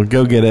 So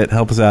go get it.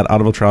 Help us out.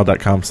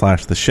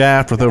 audibletrial.com/The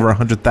Shaft with over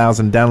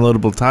 100,000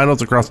 downloadable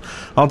titles across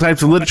all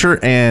types of literature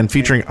and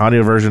featuring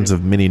audio versions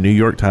of many New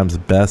York Times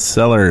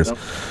bestsellers.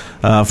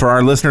 For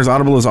our listeners,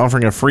 Audible is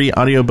offering a free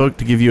audiobook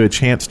to give you a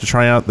chance to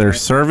try out their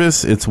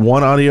service. It's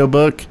one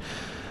audiobook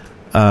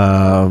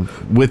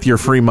with your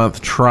free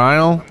month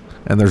trial,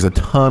 and there's a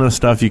ton of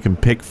stuff you can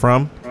pick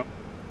from.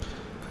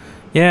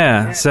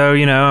 Yeah, so,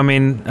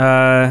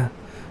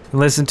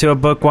 listen to a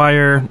book while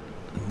you're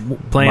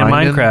playing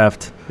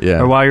Minecraft. Yeah.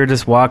 Or while you're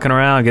just walking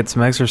around, get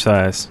some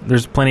exercise.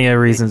 There's plenty of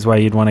reasons why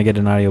you'd want to get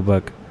an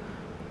audiobook.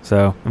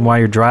 So, and while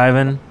you're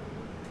driving.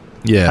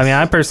 Yeah. I mean,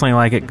 I personally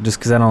like it just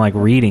because I don't like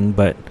reading,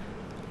 but...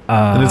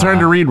 and it's hard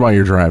to read while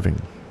you're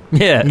driving.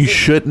 Yeah. You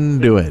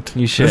shouldn't do it.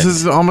 You should. This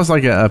is almost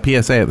like a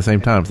PSA at the same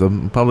time. It's a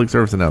public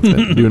service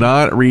announcement. Do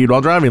not read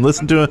while driving.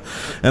 Listen to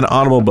an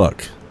Audible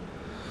book.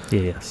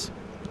 Yes.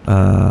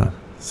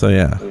 So,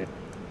 yeah.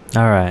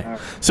 All right.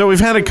 So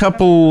we've had a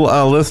couple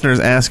listeners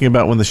asking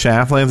about when the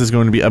Shaftlands is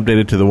going to be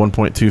updated to the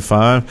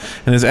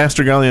 1.25. And as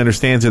Astrogali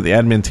understands it, the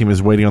admin team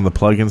is waiting on the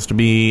plugins to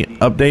be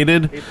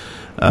updated.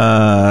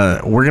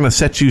 We're going to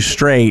set you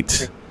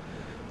straight.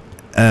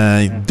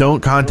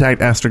 Don't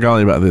contact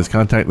Astrogali about this.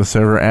 Contact the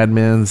server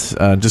admins.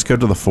 Just go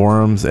to the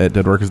forums at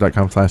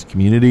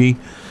deadworkers.com/community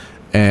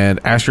and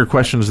ask your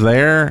questions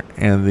there.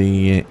 And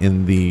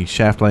in the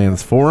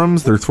Shaftlands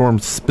forums, there's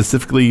forums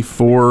specifically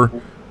for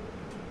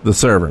the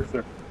server.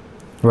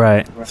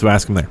 Right. So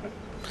ask them there.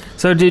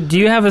 So do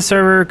you have a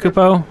server,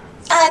 Kupo?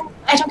 I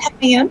don't have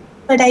my own,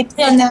 but I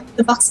play on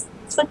the Box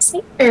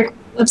website.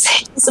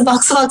 It's the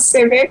Box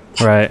server.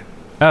 Right.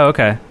 Oh,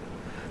 okay.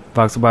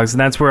 Box. And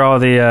that's where all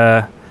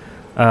the...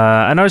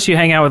 I notice you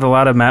hang out with a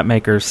lot of map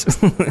makers.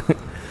 Not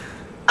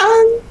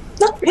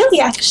really,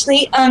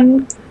 actually. I've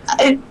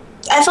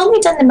only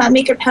done the map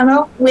maker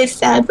panel with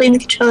Blame the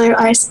Controller,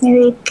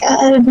 Arsenic,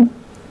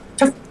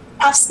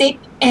 Offscape,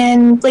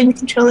 and Blame the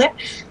Controller.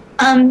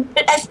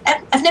 But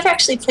I've never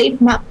actually played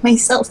map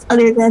myself,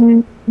 other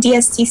than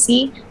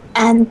DSTC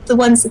and the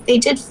ones that they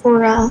did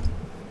for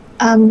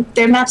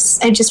their maps.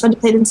 I just wanted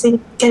to play them to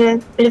get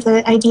a bit of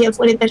an idea of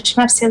what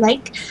adventure maps they're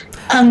like.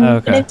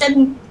 Okay. But I've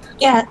done,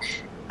 yeah.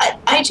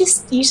 I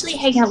just usually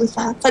hang out with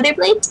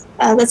Featherblade.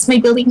 That's my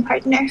building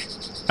partner.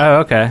 Oh,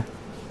 okay.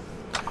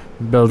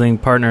 Building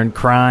partner in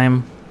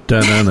crime.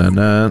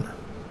 Dun-dun-dun-dun.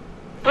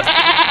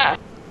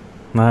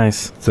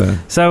 Nice. So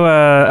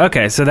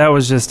okay, so that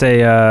was just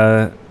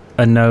a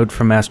note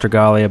from Master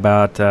Gali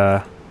about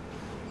how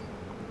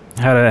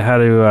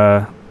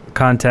to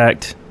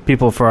contact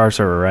people for our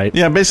server, right?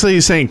 yeah, basically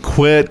he's saying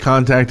quit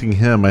contacting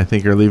him, I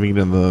think, or leaving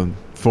it in the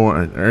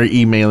form, or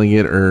emailing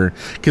it, or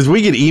because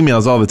we get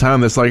emails all the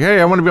time that's like, hey,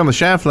 I want to be on the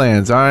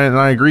Shaftlands, and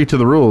I agree to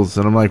the rules,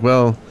 and I'm like,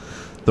 well,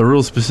 the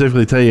rules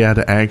specifically tell you how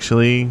to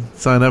actually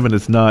sign up, and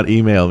it's not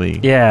email me.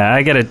 Yeah,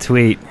 I get a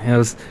tweet. It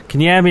was, can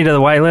you add me to the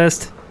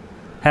whitelist?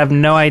 Have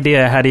no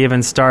idea how to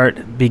even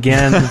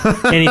begin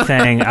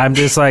anything. I'm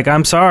just like,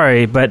 I'm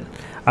sorry, but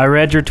I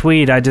read your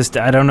tweet. I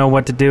don't know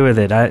what to do with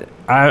it.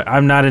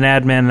 I'm not an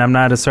admin. I'm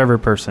not a server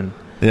person.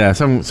 Yeah,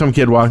 some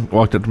kid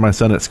walked up to my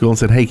son at school and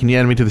said, hey, can you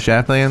add me to the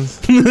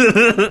Shaftlands?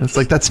 It's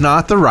like, that's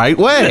not the right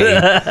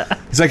way.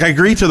 He's like, I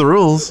agree to the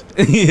rules.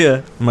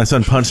 Yeah. My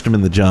son punched him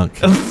in the junk.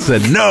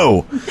 Said,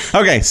 no.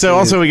 Okay, so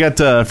also we got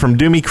from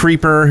Doomy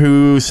Creeper,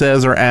 who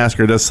says or asks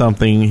or does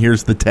something.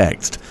 Here's the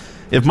text.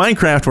 If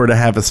Minecraft were to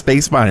have a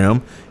space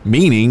biome,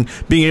 meaning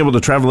being able to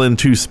travel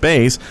into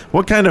space,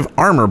 what kind of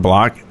armor,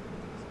 block,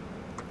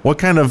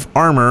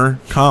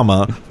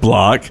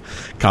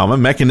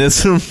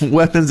 mechanism,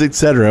 weapons,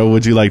 etc.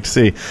 would you like to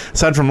see?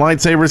 Aside from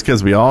lightsabers,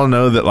 because we all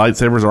know that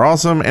lightsabers are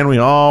awesome, and we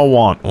all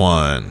want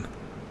one.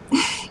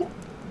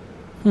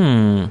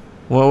 Well,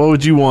 what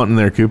would you want in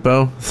there,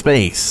 Kupo?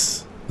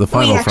 Space. The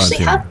final frontier.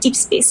 We actually have deep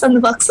space on the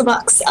Box.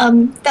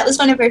 That was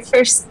one of our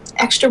first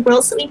extra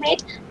worlds that we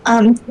made.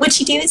 What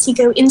you do is you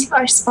go into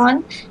our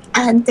spawn,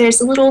 and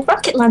there's a little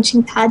rocket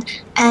launching pad,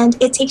 and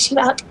it takes you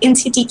out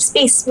into deep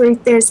space where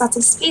there's lots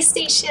of space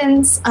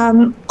stations,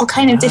 all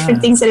kind of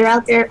different things that are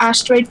out there,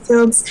 asteroid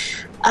fields,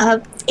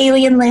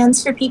 alien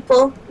lands for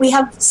people. We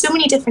have so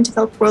many different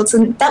developed worlds,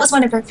 and that was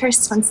one of our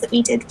first ones that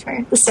we did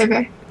for the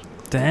server.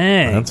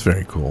 Dang. That's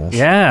very cool.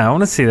 Yeah, I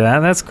want to see that.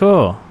 That's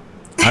cool.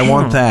 I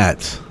want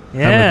that.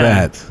 Yeah. How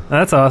about that?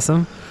 That's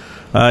awesome.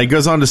 He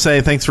goes on to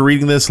say, thanks for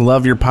reading this.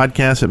 Love your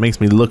podcast. It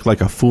makes me look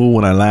like a fool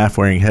when I laugh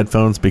wearing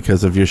headphones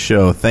because of your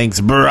show. Thanks,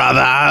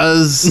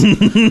 brothers.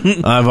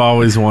 I've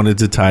always wanted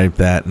to type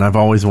that, and I've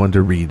always wanted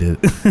to read it.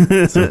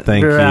 So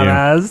thank you.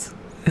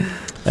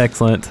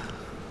 Excellent.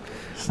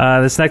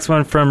 This next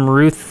one from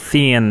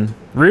Ruthian.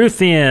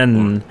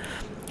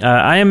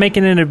 I am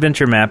making an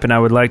adventure map, and I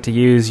would like to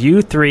use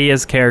you three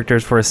as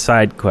characters for a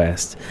side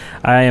quest.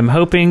 I am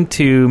hoping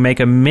to make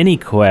a mini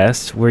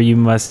quest where you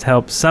must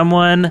help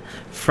someone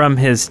from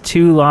his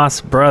two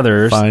lost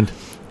brothers. Find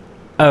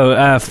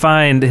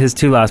his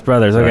two lost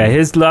brothers. Okay, Right.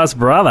 his lost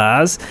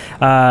brothers.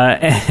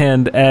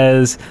 And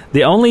as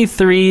the only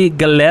three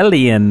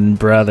Galelian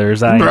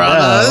brothers I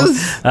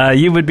know,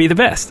 you would be the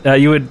best.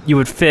 You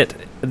would fit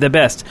the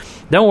best.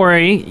 Don't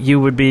worry, you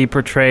would be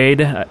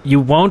portrayed. You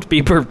won't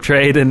be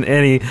portrayed in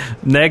any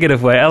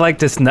negative way. I like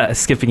just not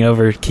skipping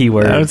over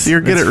keywords.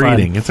 You're good It's at fun.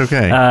 reading. It's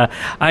okay.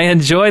 I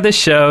enjoy the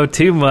show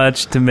too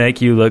much to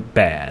make you look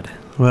bad.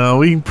 Well,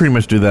 we can pretty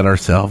much do that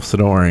ourselves, so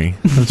don't worry.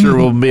 I'm sure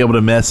we'll be able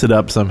to mess it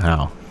up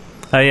somehow.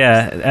 Oh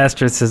yeah,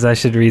 Astrid says I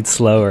should read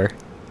slower.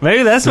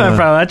 Maybe that's my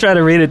problem. I try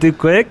to read it too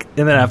quick,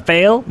 and then I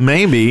fail.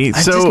 Maybe.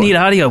 I just need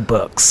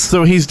audiobooks.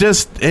 So he's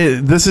just,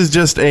 this is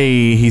just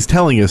he's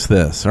telling us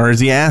this, or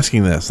is he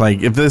asking this?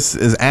 Like, if this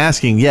is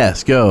asking,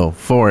 yes, go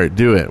for it,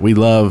 do it. We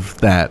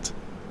love that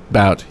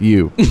about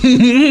you.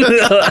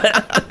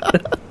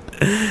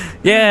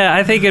 Yeah,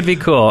 I think it'd be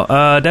cool.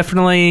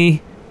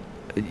 Definitely.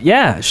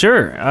 Yeah,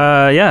 sure.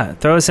 Yeah,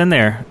 throw us in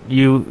there.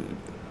 You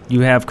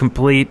have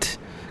complete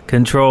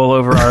control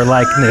over our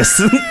likeness.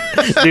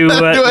 Do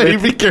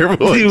Be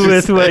careful. do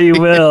with what you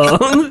will.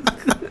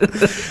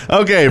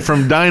 Okay,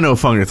 from Dino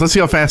Fungus. Let's see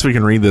how fast we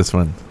can read this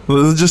one.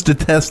 This is just to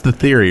test the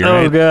theory,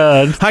 right? Oh,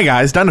 God. Hi,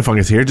 guys. Dino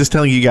Fungus here. Just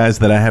telling you guys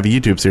that I have a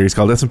YouTube series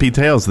called S&P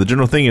Tales. The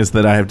general thing is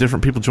that I have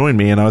different people join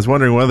me, and I was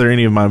wondering whether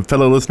any of my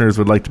fellow listeners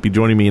would like to be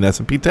joining me in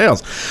S&P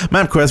Tales.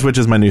 Map Quest, which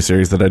is my new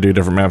series that I do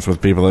different maps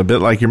with people, a bit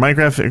like your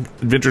Minecraft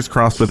adventures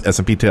crossed with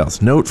S&P Tales.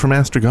 Note from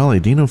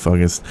Astragali, Dino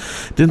Fungus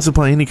didn't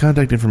supply any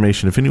contact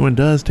information if anyone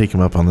does take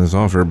him up on this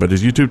offer, but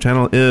his YouTube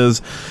channel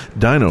is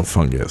Dino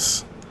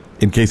Fungus,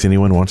 in case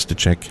anyone wants to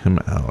check him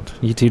out.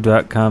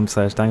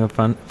 YouTube.com/Dino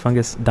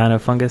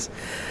Fungus.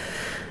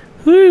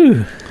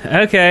 Whew.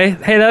 Okay.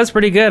 Hey, that was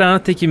pretty good. I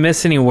don't think you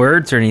missed any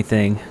words or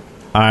anything.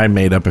 I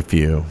made up a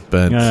few,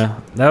 but...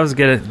 that was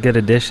good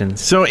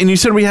additions. So, and you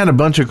said we had a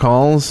bunch of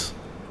calls?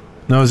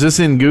 Now, is this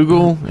in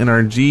Google, in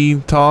our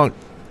G-Talk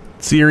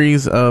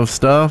series of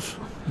stuff?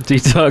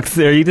 G-Talks,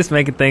 are you just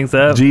making things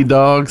up?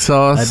 G-Dog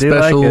Sauce I do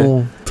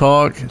Special like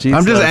Talk? G-Sauce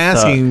I'm just Talk.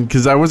 asking,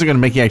 because I wasn't going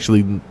to make you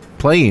actually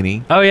play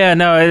any. Oh yeah,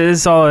 no,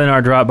 it's all in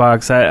our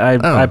Dropbox.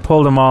 I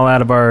pulled them all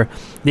out of our.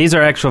 These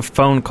are actual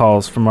phone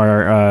calls from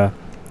our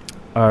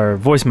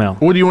voicemail.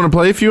 What, do you want to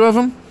play a few of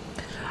them?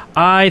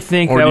 I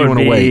think Or that do you would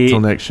want to wait be. till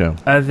next show?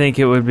 I think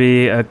it would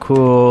be a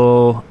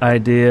cool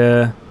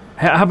idea.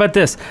 How about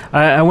this?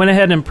 I went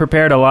ahead and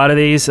prepared a lot of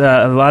these.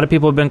 A lot of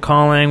people have been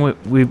calling.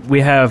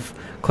 We have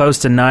close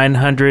to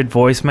 900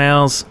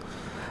 voicemails,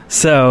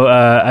 so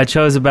I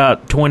chose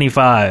about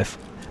 25.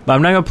 But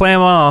I'm not going to play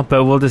them all,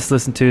 but we'll just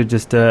listen to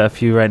just a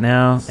few right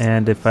now.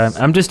 And if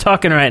I'm just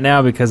talking right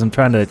now because I'm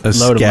trying to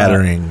load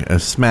them up. A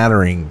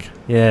smattering,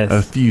 Yes.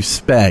 a few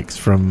specks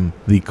from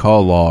the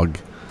call log.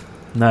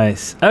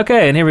 Nice.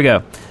 Okay, and here we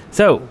go.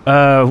 So,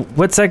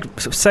 what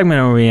segment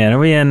are we in? Are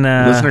we in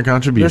Listener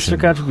contributions. Listener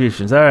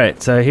contributions. All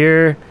right. So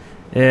here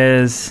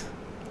is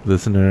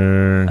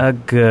Listener. a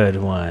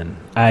good one,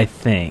 I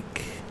think.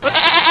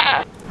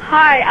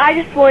 Hi,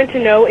 I just wanted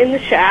to know in the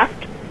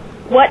shaft,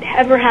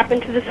 whatever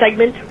happened to the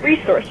segment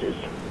resources?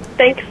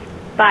 Thanks.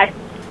 Bye.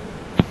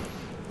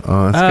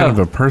 Oh, that's kind of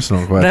a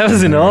personal question. That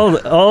was an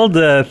there. old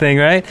thing,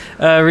 right?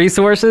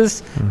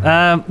 Resources.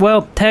 Mm-hmm.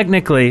 Well,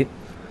 technically,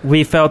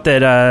 we felt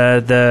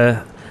that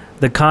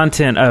the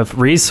content of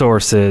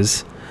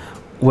resources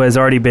was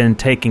already been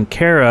taken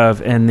care of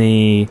in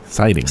the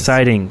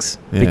sightings.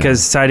 Yeah.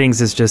 Because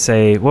sightings is just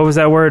what was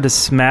that word? A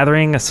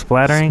smattering, a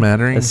splattering,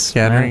 Smattering,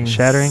 scattering,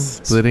 shattering,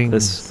 splitting.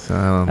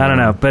 I don't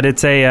know, but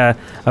it's a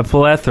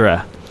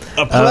plethora.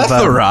 A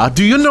plethora?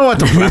 Do you know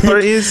what a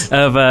plethora is?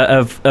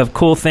 Of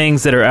cool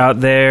things that are out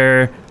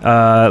there,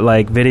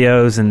 like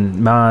videos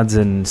and mods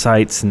and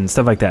sites and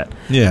stuff like that.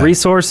 Yeah.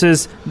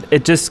 Resources,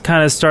 it just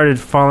kind of started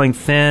falling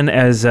thin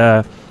as,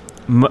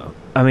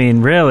 I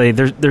mean, really,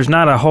 there's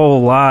not a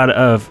whole lot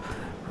of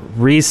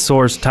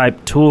resource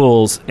type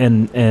tools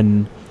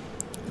and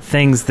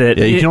things that...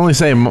 Yeah, you can only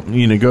say,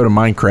 go to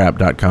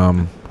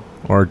Minecraft.com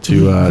or to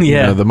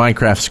the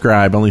Minecraft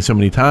Scribe only so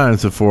many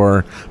times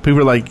before people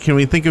are like, can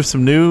we think of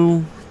some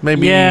new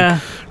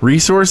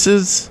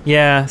resources?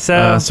 Yeah,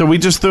 so we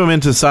just threw them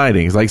into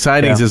sightings. Like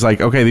sightings is like,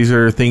 okay, these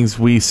are things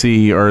we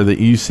see or that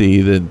you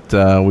see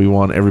that we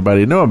want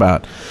everybody to know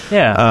about.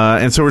 Yeah.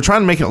 And so we're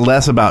trying to make it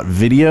less about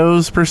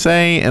videos per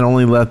se and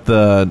only let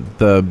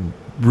the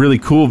really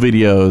cool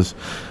videos.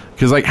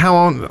 Because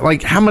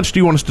how much do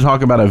you want us to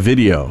talk about a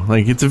video?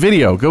 Like, it's a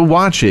video. Go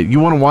watch it. You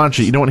want to watch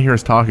it. You don't want to hear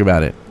us talk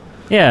about it.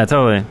 Yeah,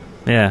 totally.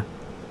 Yeah.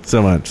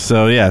 So much.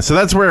 So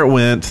that's where it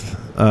went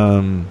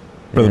for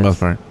the most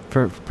part.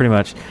 Pretty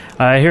much.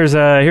 Here's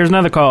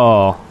another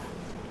call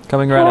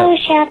coming right Hello, up.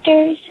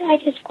 Shafters. I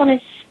just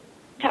want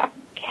to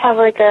have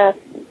a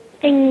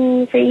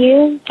thing for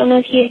you. Don't know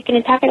if you're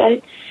going to talk about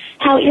it.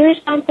 How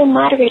irresponsible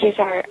moderators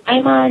are.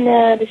 I'm on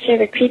the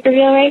server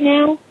Creeperville right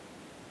now.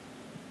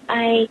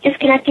 I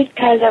disconnected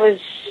because I was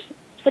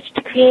switch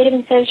to creative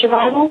instead of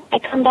survival. I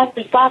come back,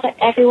 there's lava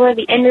everywhere,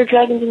 the ender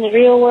dragons in the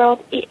real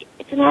world.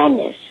 It's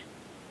madness.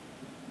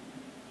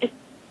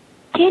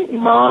 Can't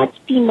mods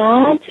be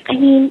mods? I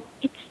mean,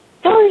 it's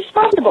so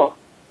irresponsible.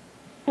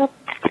 Well,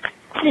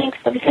 thanks,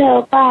 love you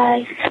so,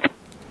 bye.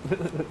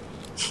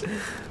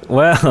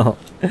 Well,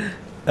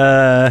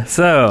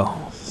 so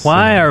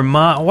why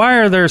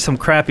are there some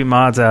crappy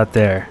mods out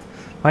there?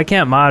 Why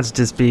can't mods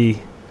just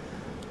be,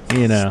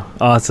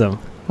 awesome?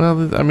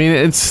 Well, I mean,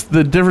 it's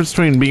the difference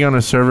between being on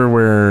a server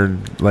where,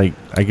 like,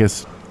 I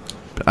guess,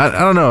 I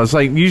don't know. It's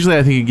like, usually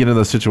I think you get into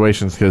those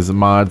situations because the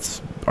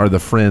mods are the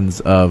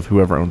friends of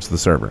whoever owns the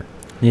server.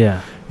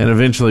 Yeah. And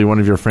eventually one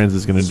of your friends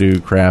is going to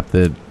do crap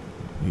that,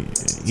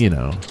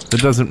 that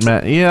doesn't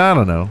matter. Yeah, I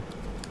don't know.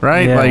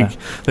 Right? Yeah. Like,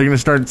 they're going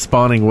to start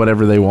spawning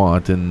whatever they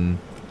want, and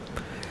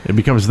it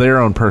becomes their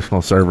own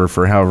personal server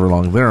for however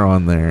long they're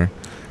on there,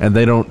 and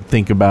they don't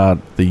think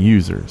about the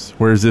users.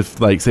 Whereas if,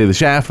 like, say, the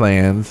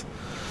Shaftlands,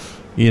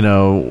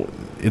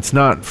 it's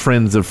not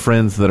friends of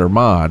friends that are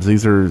mods.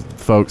 These are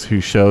folks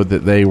who showed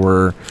that they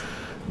were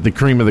the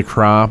cream of the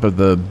crop of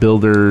the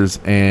builders,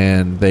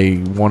 and they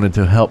wanted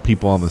to help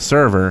people on the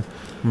server.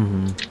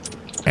 Mm-hmm.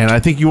 And I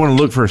think you want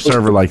to look for a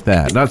server like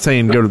that. Not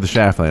saying go to the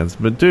Shaftlands,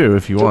 but do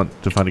if you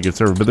want to find a good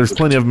server. But there's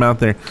plenty of them out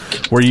there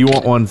where you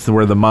want ones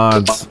where the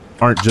mods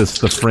aren't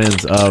just the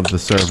friends of the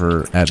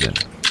server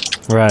admin.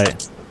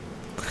 Right.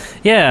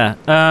 Yeah.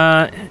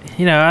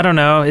 I don't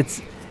know.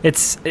 It's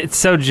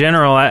so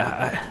general.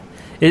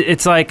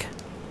 It's like,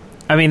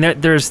 I mean,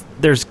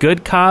 there's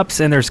good cops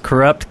and there's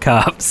corrupt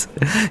cops.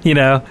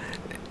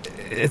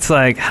 It's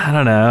like, I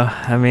don't know.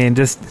 I mean,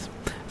 just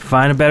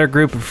find a better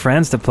group of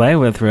friends to play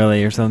with,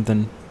 really, or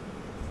something.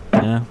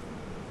 Yeah.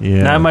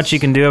 Not much you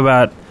can do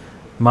about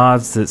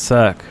mods that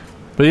suck.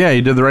 But yeah,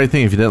 you did the right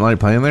thing. If you didn't like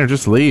playing there,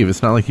 just leave.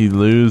 It's not like you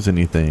lose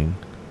anything.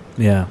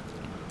 Yeah.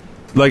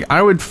 Like,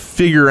 I would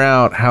figure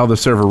out how the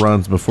server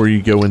runs before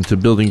you go into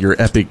building your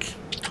epic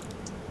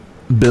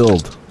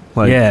build.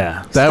 Like,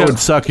 yeah. That would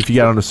suck if you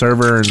got on a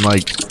server and,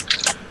 like,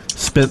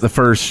 spent the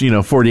first,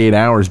 48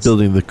 hours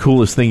building the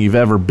coolest thing you've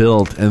ever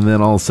built, and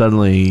then all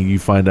suddenly you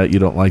find out you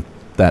don't like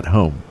that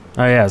home.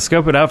 Oh, yeah.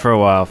 Scope it out for a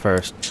while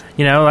first.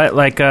 Pretend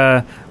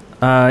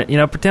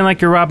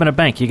like you're robbing a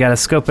bank. You got to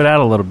scope it out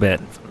a little bit.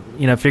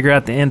 Figure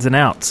out the ins and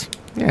outs.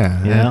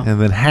 Yeah.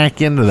 And then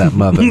hack into that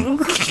mother. And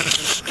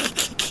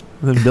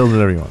then build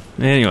whatever you want.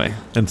 Anyway.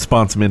 And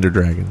spawn some ender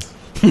dragons.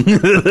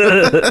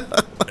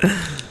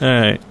 All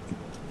right.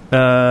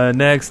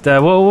 Next,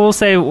 we'll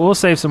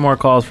save some more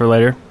calls for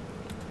later.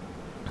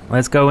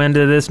 Let's go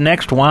into this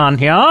next one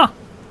here.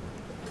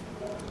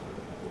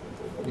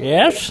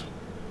 Yes?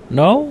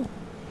 No?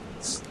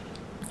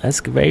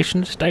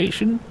 Excavation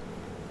station?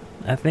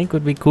 I think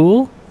would be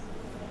cool.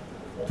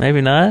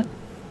 Maybe not.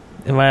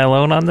 Am I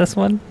alone on this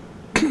one?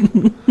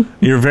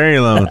 You're very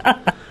alone.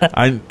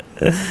 I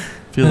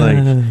feel like...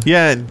 no.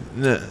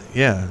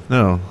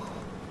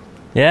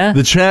 Yeah?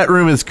 The chat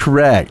room is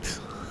correct.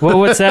 Well,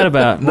 what's that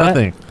about?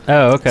 Nothing. What?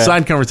 Oh, okay.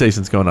 Side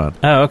conversations going on.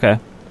 Oh, okay.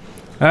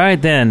 All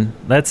right, then.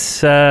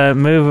 Let's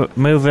move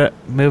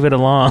it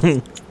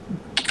along.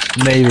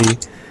 Maybe.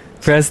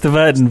 Press the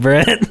button,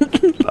 Brent.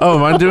 Oh,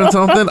 am I doing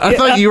something? I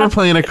thought you were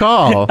playing a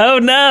call. Oh,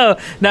 no.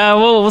 No,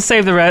 we'll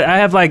save the rest. I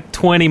have like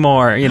 20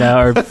 more, or so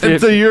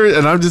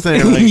and I'm just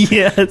saying, like,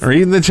 yes.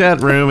 Reading the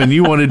chat room, and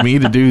you wanted me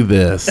to do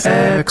this.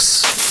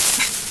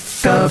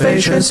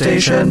 Excavation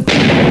station.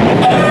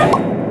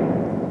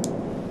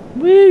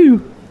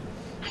 Woo.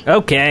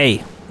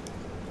 Okay.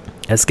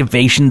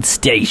 Excavation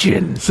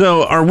station.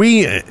 So,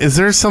 is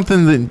there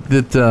something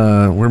that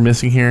we're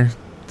missing here?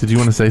 Did you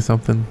want to say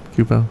something,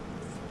 Kupo?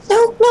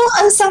 No,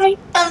 I'm sorry.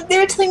 They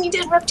were telling me to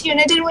interrupt you,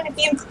 and I didn't want to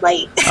be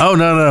impolite. Oh,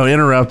 no,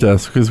 interrupt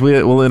us, because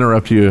we'll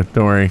interrupt you.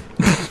 Don't worry.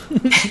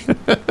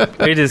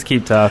 We just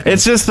keep talking.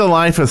 It's just the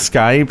life of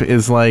Skype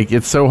is like,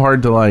 it's so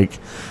hard to, like,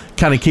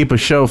 kind of keep a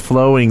show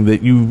flowing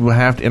that you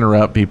have to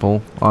interrupt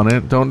people on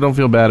it. Don't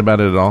feel bad about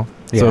it at all.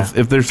 Yeah. So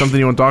if there's something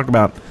you want to talk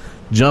about,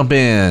 jump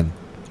in.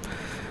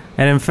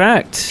 And in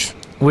fact,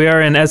 we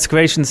are in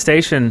Excavation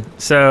Station,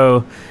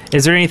 so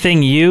is there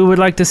anything you would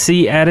like to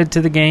see added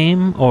to the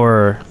game,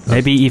 or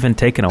maybe even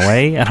taken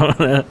away? I don't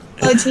know.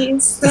 Oh,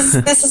 geez.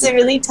 This is a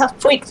really tough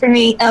point for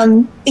me,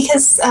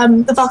 because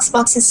the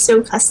box is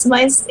so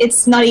customized.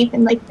 It's not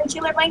even like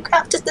regular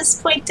Minecraft at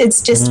this point.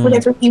 It's just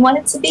whatever we want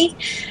it to be.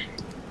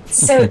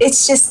 So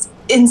it's just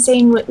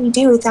insane what we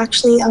do with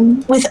actually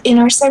within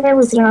our server,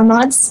 within our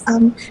mods.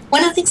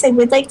 One of the things I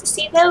would like to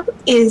see, though,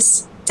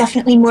 is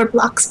definitely more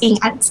blocks being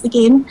added to the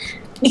game,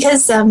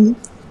 because in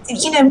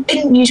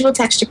usual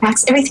texture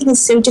packs, everything is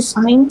so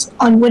defined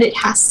on what it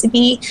has to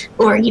be,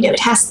 or it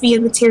has to be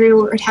a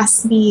material, or it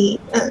has to be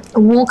a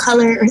wool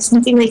color or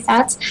something like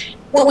that.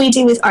 What we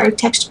do with our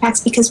texture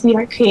packs, because we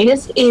are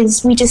creative,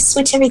 is we just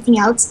switch everything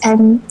out,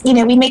 and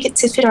we make it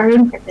to fit our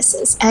own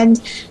purposes, and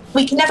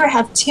we can never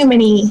have too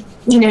many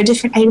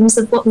different items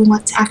of what we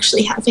want to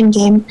actually have in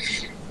game.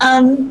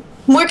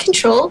 More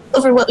control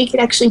over what we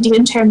could actually do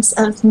in terms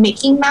of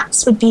making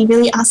maps would be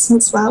really awesome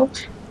as well,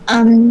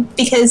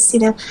 because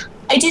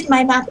I did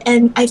my map,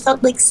 and I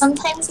felt like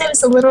sometimes I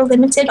was a little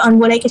limited on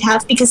what I could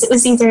have because it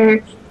was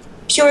either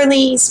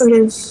purely sort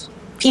of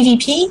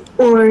PvP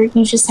or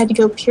you just had to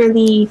go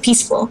purely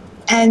peaceful.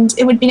 And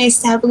it would be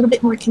nice to have a little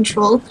bit more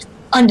control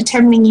on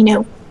determining,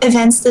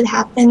 events that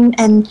happen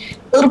and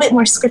a little bit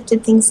more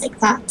scripted things like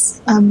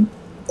that. A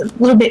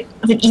little bit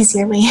of an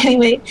easier way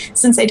anyway,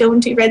 since I don't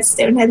do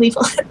redstone, I leave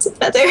all that to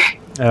feather.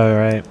 Oh,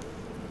 right.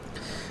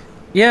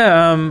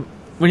 Yeah,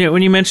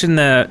 when you mentioned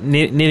the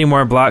needing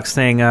more blocks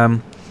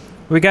thing,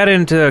 we got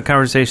into a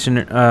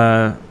conversation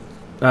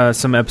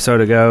some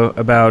episode ago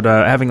about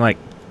having like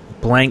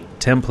blank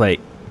template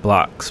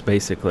blocks,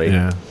 basically.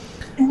 Yeah.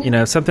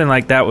 Something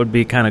like that would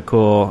be kind of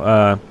cool.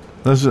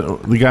 Those are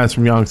the guys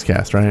from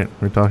Youngscast, right?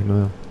 We're talking to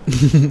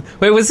them.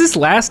 Wait, was this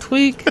last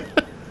week?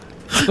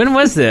 When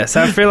was this?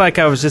 I feel like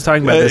I was just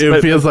talking about this.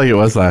 It feels like it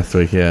was last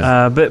week,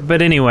 yeah.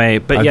 But anyway, I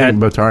think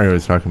Botari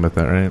was talking about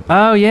that, right?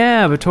 Oh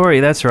yeah,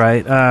 Botari, that's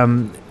right.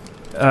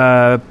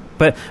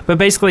 But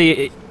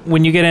basically,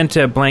 when you get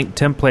into blank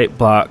template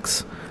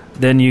blocks,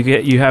 then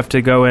you have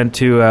to go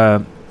into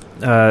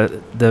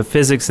the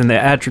physics and the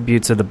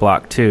attributes of the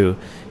block too.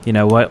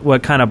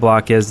 What kind of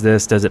block is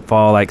this? Does it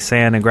fall like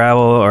sand and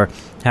gravel, or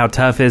how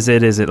tough is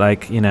it? Is it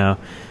like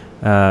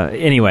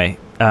anyway?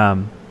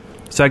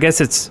 So I guess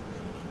it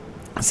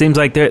seems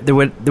like there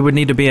would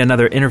need to be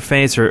another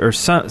interface or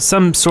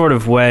some sort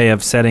of way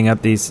of setting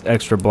up these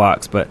extra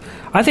blocks. But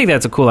I think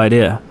that's a cool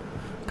idea,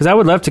 because I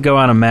would love to go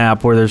on a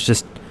map where there's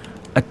just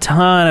a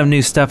ton of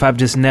new stuff I've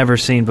just never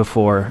seen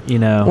before.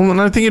 Well, and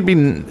I think it'd be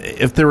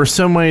if there was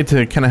some way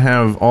to kind of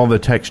have all the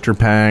texture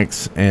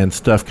packs and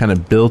stuff kind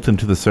of built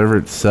into the server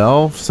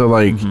itself. So,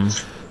 like,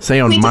 say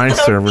on my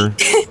server,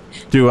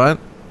 do what?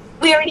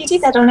 We already do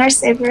that on our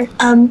server.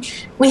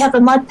 We have a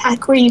mod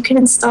pack where you can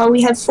install.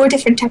 We have 4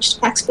 different texture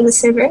packs for the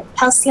server: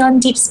 Halcyon,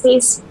 Deep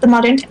Space, the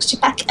Modern Texture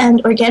Pack,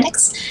 and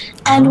Organics.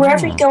 And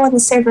wherever you go on the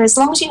server, as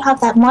long as you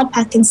have that mod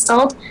pack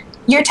installed,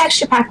 your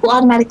texture pack will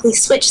automatically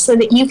switch so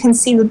that you can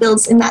see the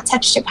builds in that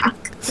texture pack.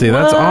 See,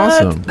 that's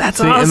awesome. That's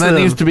awesome. awesome. And that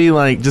needs to be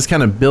like just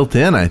kind of built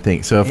in, I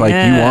think. So if like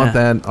you want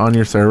that on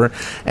your server,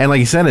 and like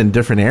you said, in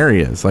different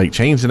areas, like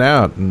change it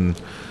out. And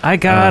I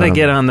gotta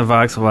get on the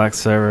VoxelBox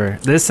server.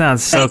 This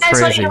sounds so crazy. Do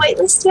you guys want me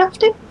to whitelist you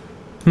after?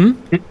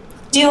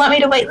 Do you want me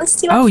to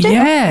whitelist you after? Oh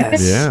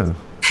yes.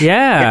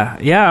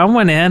 Yeah. I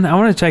went in. I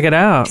want to check it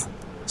out.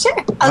 Sure.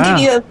 I'll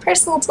give you a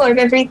personal tour of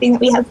everything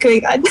that we have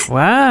going on.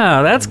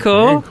 Wow, that's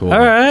cool. Very cool. All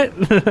right.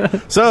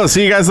 So,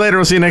 see you guys later.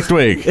 We'll see you next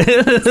week. I'll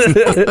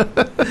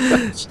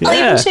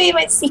even show you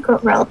my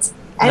secret world.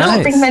 I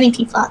don't bring many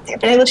people out there,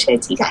 but I will show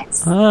it to you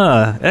guys.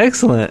 Ah,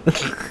 excellent.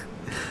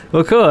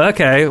 Well, cool.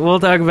 Okay, we'll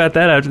talk about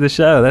that after the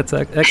show. That's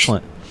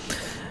excellent.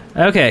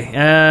 Okay,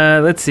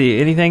 let's see.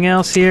 Anything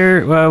else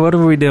here? What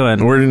are we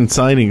doing? We're in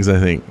signings, I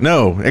think.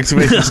 No,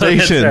 excavation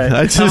station.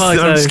 Right.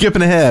 I'm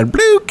skipping ahead.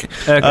 Blook.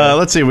 Okay.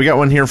 Let's see. We got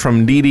one here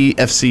from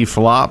DDFC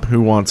Flop,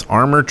 who wants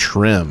armor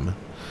trim.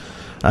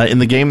 In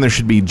the game, there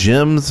should be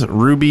gems,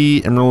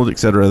 ruby, emerald,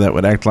 etc. that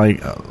would act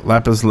like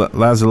lapis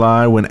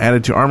lazuli. When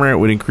added to armor, it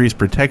would increase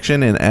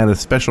protection and add a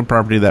special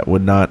property that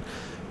would not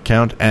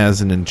count as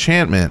an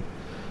enchantment.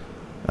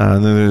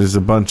 And then there's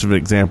a bunch of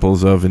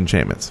examples of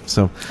enchantments.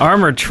 So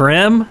armor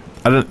trim?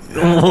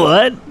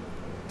 What?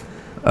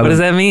 What does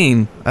that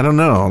mean? I don't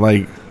know.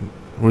 Like,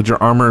 would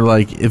your armor,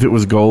 like, if it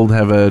was gold,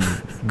 have a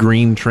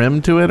green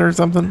trim to it or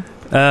something?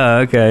 Oh,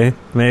 okay.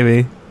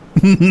 Maybe.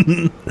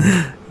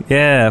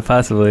 Yeah,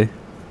 possibly.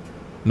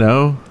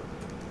 No?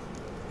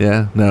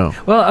 Yeah, no.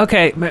 Well,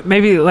 okay.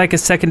 Maybe like a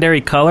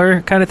secondary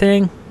color kind of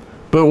thing?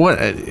 But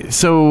what?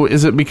 So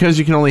is it because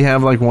you can only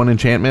have like one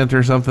enchantment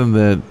or something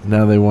that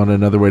now they want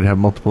another way to have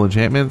multiple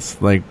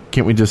enchantments? Like,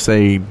 can't we just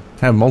say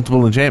have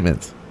multiple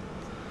enchantments?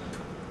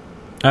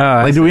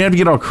 Like, do we have to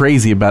get all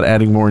crazy about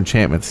adding more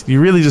enchantments? You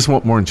really just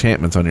want more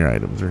enchantments on your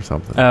items or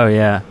something? Oh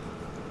yeah,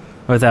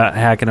 without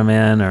hacking them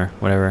in or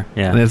whatever.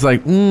 Yeah, and it's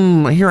like,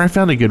 here I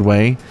found a good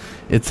way.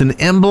 It's an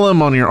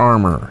emblem on your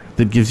armor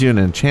that gives you an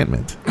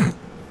enchantment,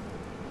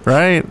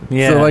 right?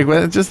 Yeah. So like,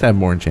 well, just have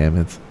more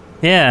enchantments.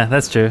 Yeah,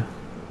 that's true.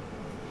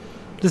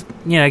 Just,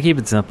 keep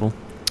it simple.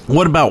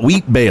 What about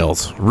wheat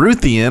bales?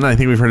 Ruthian, I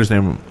think we've heard his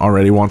name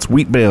already, wants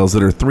wheat bales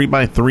that are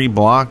 3x3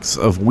 blocks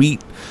of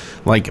wheat,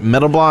 like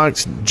metal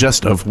blocks,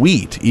 just of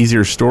wheat.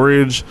 Easier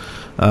storage,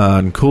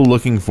 and cool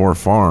looking for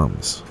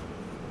farms.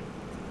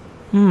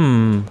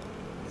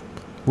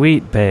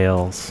 Wheat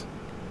bales.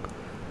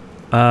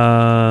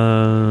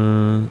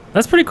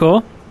 That's pretty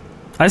cool.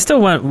 I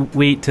still want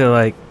wheat to,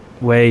 like,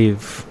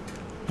 wave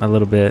a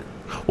little bit.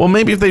 Well,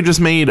 maybe if they just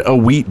made a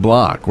wheat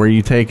block where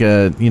you take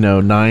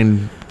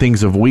 9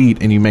 things of wheat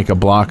and you make a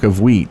block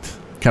of wheat,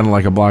 kind of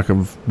like a block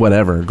of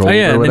whatever, gold or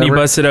whatever. And then you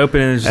bust it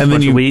open and it's just a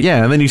bunch of wheat.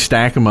 Yeah, and then you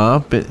stack them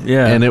up,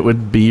 and it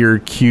would be your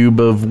cube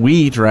of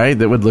wheat, right?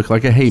 That would look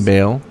like a hay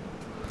bale.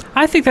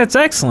 I think that's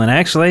excellent,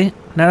 actually.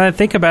 Now that I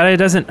think about it, it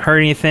doesn't hurt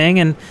anything,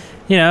 and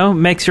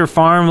makes your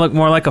farm look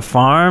more like a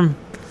farm,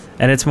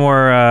 and it's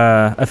more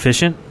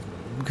efficient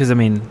because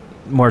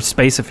more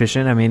space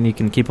efficient. You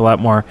can keep a lot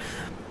more.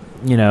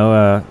 You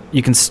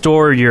can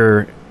store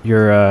your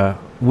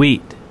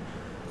wheat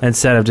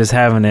instead of just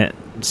having it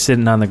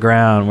sitting on the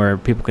ground where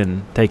people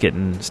can take it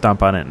and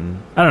stomp on it.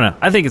 And I don't know.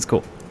 I think it's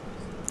cool.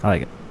 I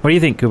like it. What do you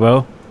think,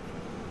 Kupo?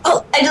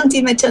 Oh, I don't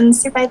do much on the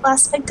survival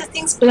aspect of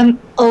things, but I'm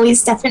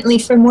always definitely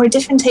for more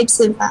different types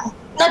of,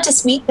 not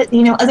just wheat, but,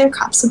 other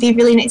crops would be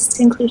really nice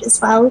to include as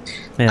well.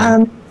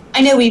 Yeah. I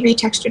know we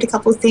retextured a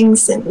couple of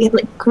things, and we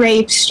have,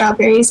 grapes,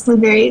 strawberries,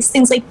 blueberries,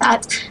 things like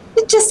that.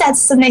 It just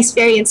adds some nice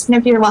variance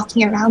whenever you're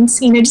walking around,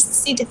 so, just to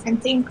see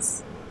different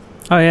things.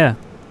 Oh, yeah.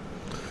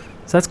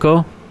 So that's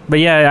cool. But,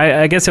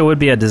 yeah, I guess it would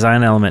be a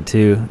design element,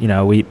 too,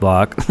 wheat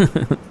block.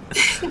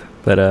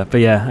 But,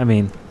 yeah, I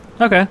mean,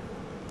 okay.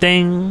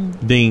 Ding.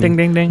 Ding. Ding,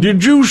 ding, ding.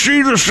 Did you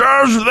see the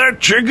size of that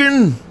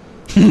chicken?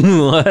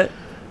 What?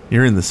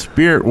 You're in the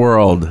spirit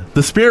world.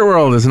 The spirit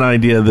world is an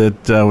idea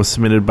that was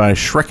submitted by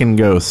Shrekken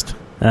Ghost.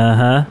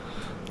 Uh-huh.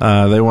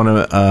 They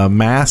want a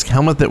mask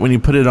helmet that when you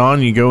put it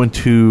on, you go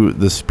into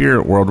the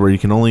spirit world where you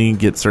can only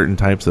get certain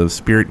types of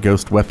spirit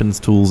ghost weapons,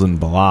 tools, and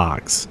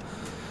blocks.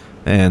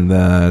 And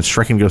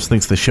Shrekken Ghost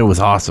thinks the show is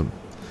awesome.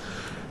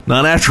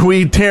 Not after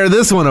we tear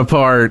this one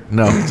apart.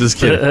 No, just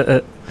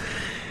kidding.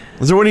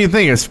 So what do you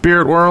think? A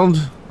spirit world?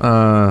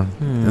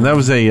 And that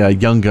was a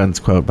Young Guns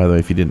quote, by the way,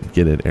 if you didn't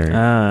get it, Eric.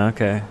 Oh,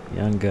 okay.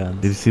 Young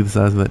Guns. Did you see the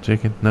size of that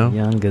chicken? No?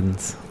 Young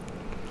Guns.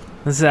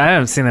 I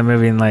haven't seen that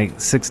movie in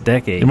 6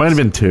 decades. It might have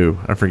been 2.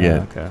 I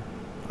forget. Oh, okay.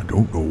 I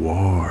don't know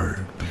why.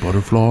 The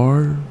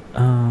butterfly?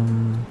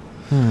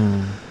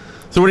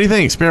 So what do you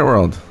think? Spirit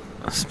world?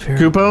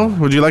 Kupo,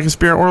 would you like a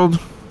spirit world?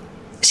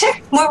 Sure,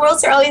 more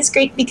worlds are always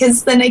great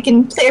because then I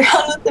can play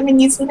around with them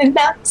and use them in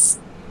maps.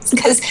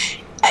 Because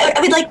I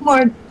would like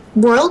more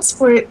worlds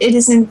where it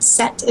isn't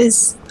set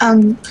as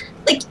another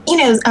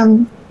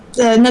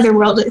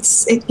world.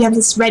 You have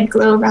this red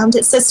glow around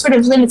it, so it sort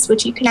of limits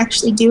what you can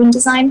actually do in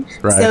design.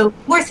 Right. So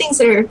more things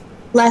that are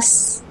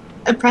less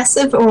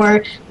oppressive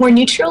or more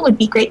neutral would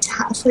be great to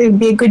have. It would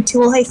be a good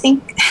tool, I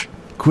think.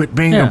 Quit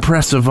being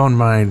oppressive on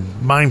my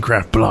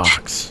Minecraft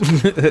blocks.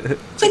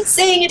 Quit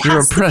saying it. You're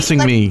has oppressing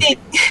to be me.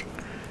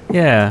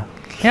 Yeah,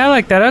 I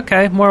like that.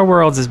 Okay, more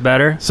worlds is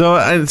better. So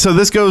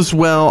this goes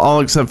well, all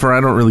except for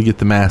I don't really get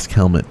the mask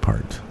helmet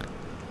part.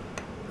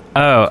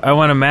 Oh, I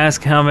want a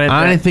mask helmet.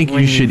 I think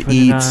you should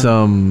eat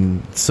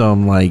some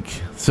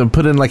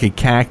put in a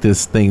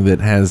cactus thing that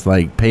has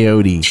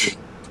peyote.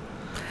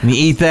 And you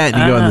eat that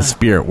and you go in the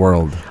spirit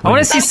world. I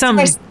want to see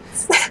something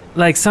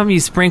you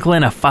sprinkle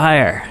in a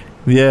fire.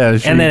 Yeah,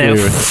 sure. And then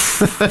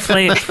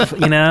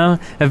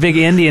a big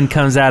Indian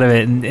comes out of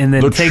it and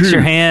then takes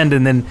your hand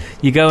and then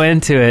you go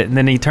into it and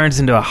then he turns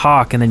into a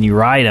hawk and then you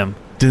ride him.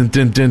 Dun,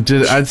 dun, dun,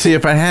 dun. I'd see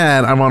if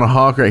I'm on a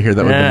hawk right here.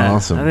 That would have been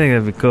awesome. I think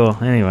that'd be cool.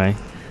 Anyway,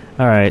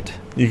 all right.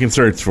 You can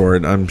search for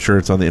it. I'm sure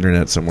it's on the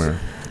internet somewhere.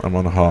 I'm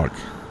on a hawk.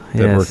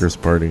 Dead Workers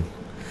Party.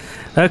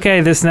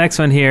 Okay, this next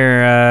one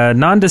here,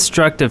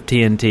 non-destructive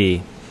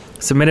TNT,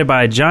 submitted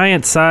by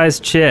Giant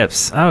Sized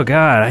Chips. Oh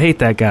God, I hate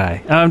that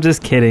guy. Oh, I'm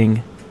just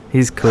kidding.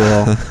 He's cool.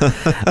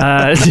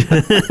 I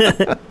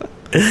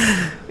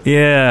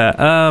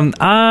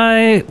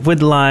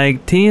would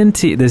like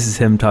TNT. This is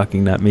him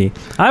talking, not me.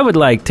 I would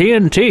like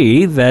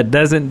TNT that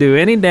doesn't do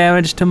any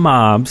damage to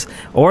mobs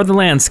or the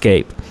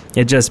landscape.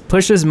 It just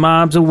pushes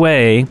mobs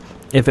away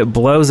if it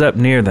blows up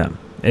near them.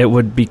 It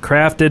would be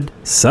crafted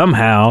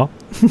somehow. ...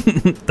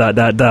 By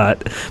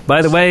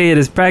the way, it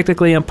is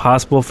practically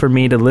impossible for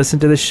me to listen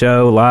to the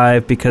show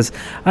live because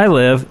I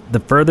live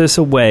the furthest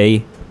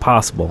away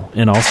possible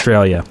in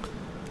Australia.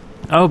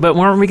 Oh, but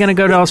weren't we going to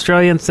go to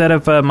Australia instead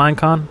of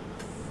Minecon?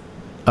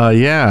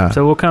 Yeah.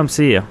 So we'll come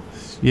see you.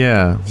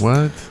 Yeah.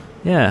 What?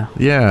 Yeah.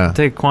 Yeah.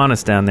 Take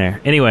Qantas down there.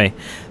 Anyway,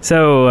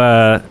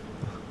 so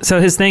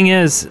his thing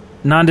is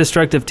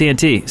non-destructive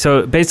TNT.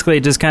 So basically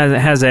it just kind of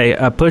has a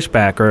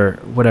pushback or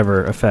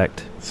whatever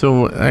effect.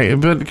 So,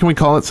 but can we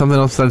call it something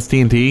else besides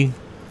TNT?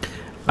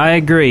 I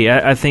agree.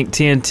 I think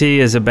TNT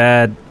is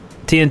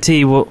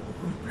TNT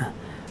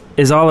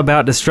is all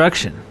about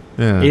destruction.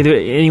 Yeah.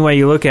 Any way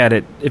you look at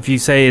it, if you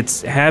say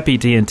it's happy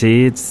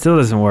TNT, it still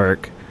doesn't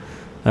work.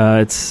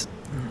 It's,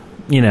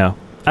 I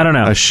don't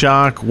know. A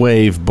shock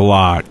wave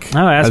block.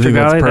 Oh, I think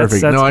that's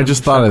perfect. That's I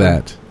just thought of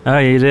that. Oh,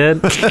 you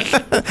did?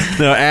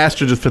 No,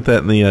 Astra just put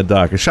that in the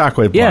doc. A shockwave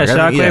block. Yeah,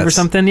 shockwave or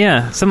something.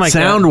 Yeah, something like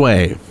sound that.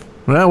 Wave.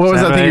 Well, what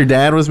was that thing your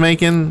dad was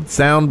making?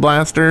 Sound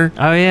blaster?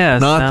 Oh, yeah.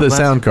 Not the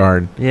sound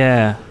card.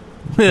 Yeah.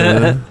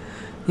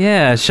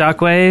 Yeah,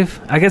 shockwave.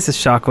 I guess the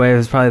shockwave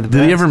is probably the best.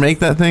 Did he ever make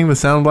that thing, the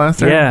sound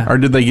blaster? Yeah. Or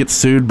did they get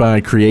sued by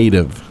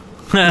Creative?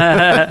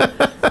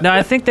 No,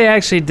 I think they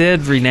actually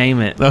did rename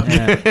it.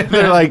 Okay. Yeah.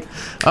 They're like,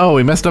 oh,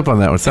 we messed up on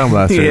that with Sound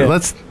Blaster. Yeah.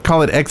 Let's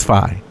call it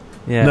X-Fi.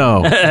 Yeah.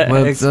 No.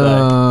 Let's,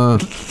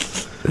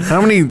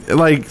 how many,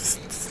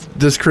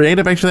 does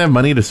Creative actually have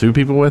money to sue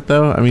people with,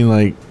 though? I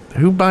mean,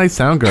 who buys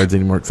sound cards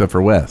anymore except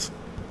for Wes?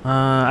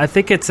 I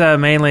think it's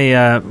mainly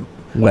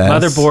Wes.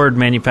 motherboard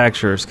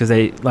manufacturers because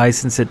they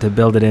license it to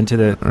build it into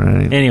the.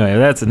 Right. Anyway,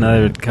 that's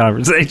another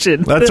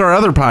conversation. That's our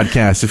other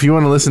podcast. If you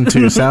want to listen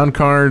to Sound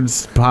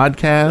Cards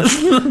podcast,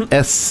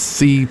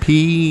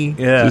 SCP,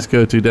 just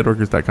go to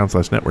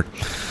deadworkers.com/network.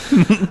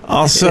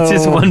 Also, it's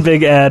just one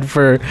big ad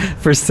for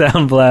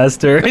Sound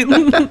Blaster.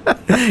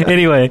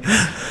 Anyway,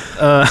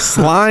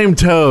 Slime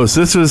Toast.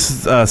 This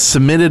was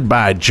submitted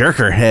by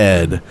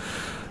Jerkerhead.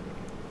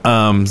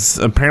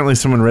 Apparently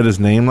someone read his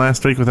name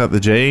last week without the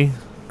J.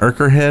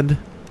 Urkerhead.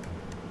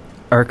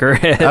 I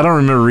don't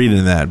remember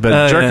reading that,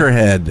 but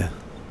Jerkerhead.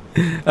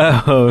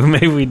 Yeah. Oh,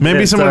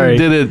 maybe someone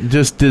did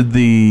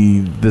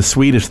the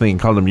Swedish thing,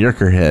 called him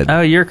Jerkerhead.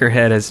 Oh,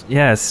 Jerkerhead is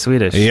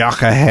Swedish.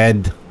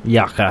 Yakahead.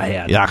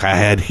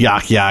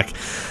 Yak yak.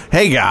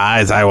 Hey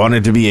guys, I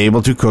wanted to be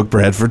able to cook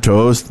bread for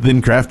toast,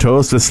 then craft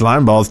toast with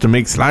slime balls to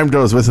make slime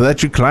toast with, so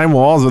that you climb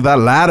walls without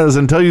ladders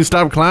until you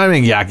stop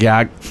climbing. Yak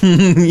yak.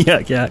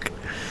 Yak yak.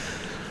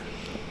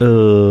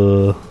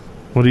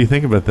 What do you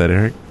think about that,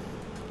 Eric?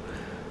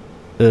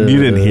 You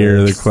didn't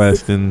hear the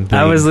question.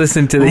 I was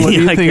listening to the. What do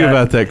you think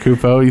about that,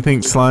 Kupo? You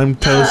think slime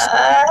toast?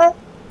 I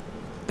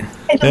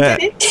don't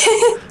get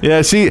it.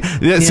 Yeah, see,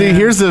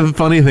 here's the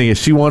funny thing is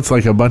she wants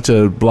like a bunch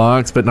of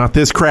blocks, but not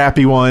this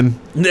crappy one.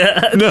 No,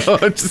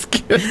 I'm just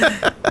kidding.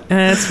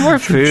 It's more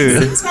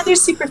food. It's rather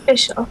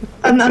superficial.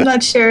 I'm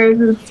not sure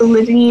the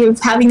validity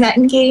of having that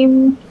in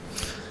game.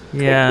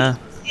 Yeah.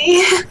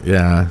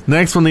 Yeah.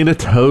 Next, we'll need a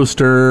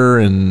toaster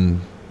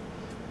and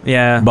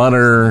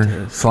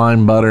butter,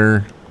 slime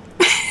butter.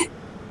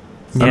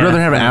 I'd rather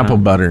have apple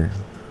butter.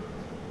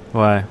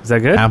 Why? Is that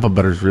good? Apple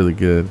butter's really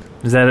good.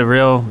 Is that a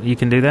real? You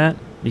can do that.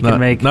 You can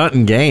make not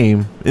in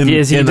game.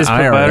 You just put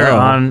butter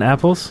on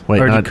apples.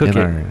 Wait, or not do you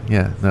cook in it?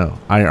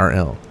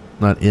 IRL,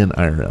 not in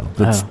IRL.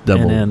 That's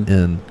double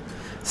in.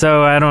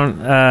 So I don't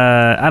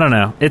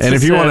know. It's and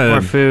if you want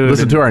to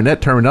listen to our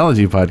net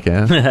terminology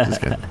podcast,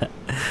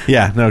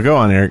 go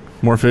on, Eric.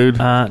 More food.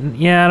 I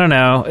don't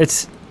know.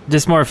 It's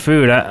just more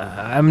food.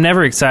 I'm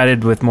never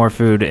excited with more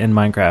food in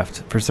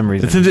Minecraft for some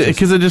reason.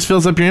 Because it just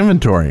fills up your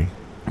inventory.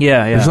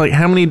 Yeah. There's like,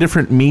 how many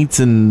different meats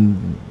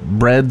and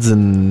breads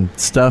and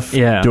stuff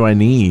do I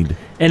need?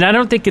 And I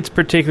don't think it's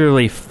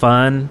particularly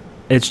fun.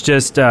 It's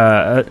just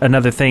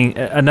another thing,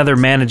 another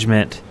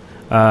management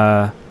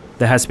that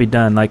has to be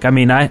done. Like, I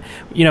mean,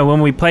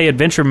 when we play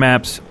adventure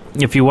maps,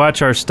 if you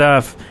watch our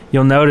stuff,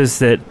 you'll notice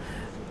that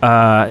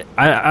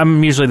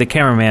I'm usually the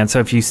cameraman. So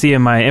if you see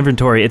in my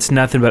inventory, it's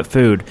nothing but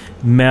food,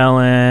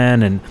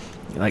 melon and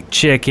like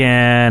chicken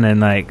and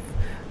like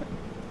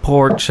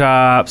pork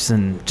chops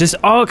and just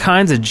all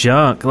kinds of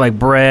junk, like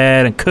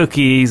bread and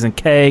cookies and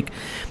cake.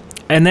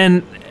 And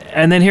then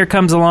here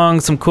comes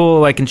along some cool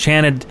like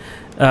enchanted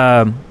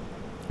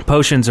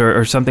potions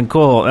or something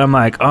cool. And I'm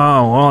like,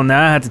 oh, well,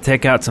 now I have to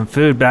take out some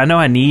food, but I know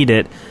I need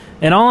it.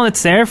 And all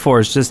it's there for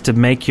is just to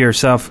make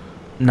yourself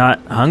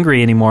not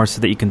hungry anymore so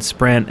that you can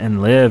sprint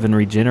and live and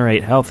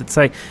regenerate health. It's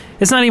like,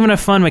 it's not even a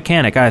fun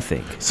mechanic, I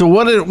think. So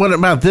what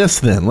about this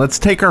then? Let's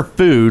take our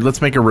food,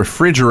 let's make a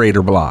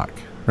refrigerator block,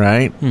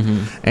 right?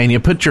 Mm-hmm. And you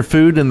put your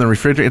food in the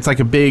refrigerator. It's like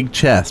a big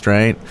chest,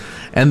 right?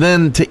 And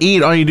then to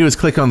eat, all you do is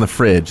click on the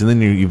fridge, and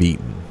then you've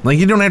eaten. Like,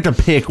 you don't have to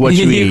pick what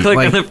you eat. You click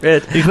on the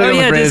fridge. You click on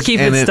the fridge, just keep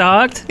it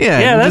stocked?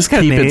 Yeah, that's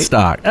just keep it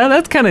stocked. Oh,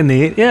 that's kind of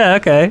neat. Yeah,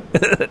 okay.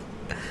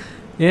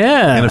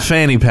 Yeah. And a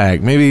fanny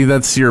pack. Maybe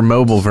that's your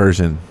mobile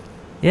version.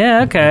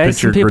 Yeah, okay.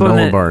 Put your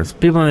granola bars.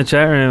 People in the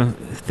chat room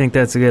think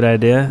that's a good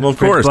idea. Well, of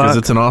course, because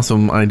it's an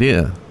awesome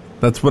idea.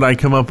 That's what I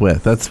come up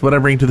with. That's what I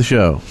bring to the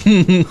show.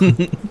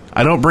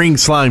 I don't bring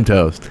slime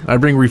toast. I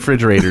bring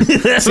refrigerators. See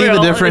the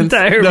difference?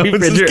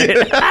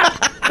 Refrigerator.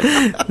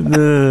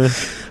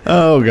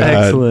 Oh, God.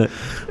 Excellent.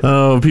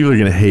 Oh, people are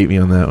going to hate me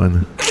on that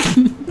one.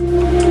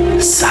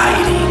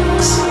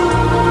 Sightings.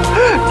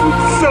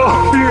 So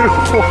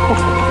beautiful.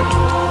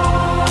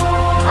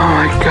 Oh,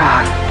 my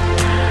God.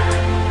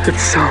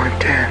 It's so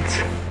intense.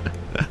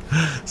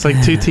 It's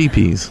like two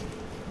teepees.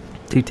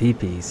 Two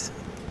teepees.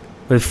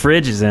 With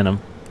fridges in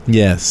them.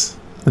 Yes.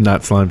 And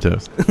not slime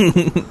toast.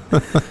 All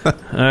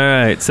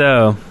right.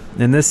 So,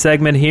 in this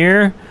segment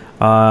here,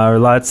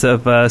 lots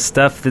of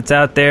stuff that's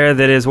out there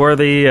that is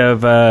worthy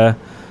of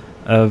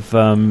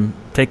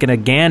taking a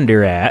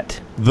gander at.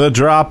 The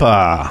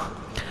Dropper.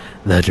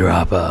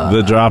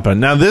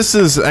 Now, this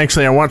is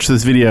actually, I watched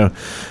this video.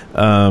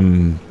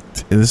 And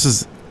this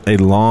is a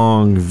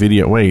long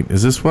video. Wait,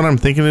 is this what I'm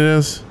thinking it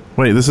is?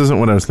 Wait, this isn't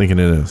what I was thinking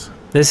it is.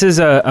 This is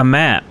a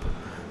map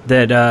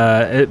that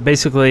it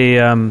basically...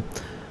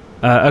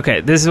 okay,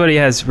 this is what he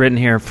has written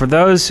here. For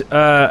those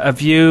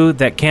of you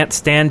that can't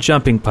stand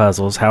jumping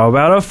puzzles, how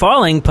about a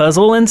falling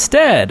puzzle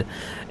instead?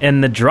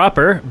 In The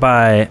Dropper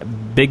by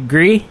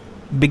Bigger,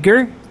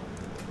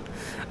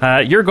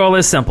 your goal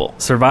is simple: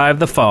 survive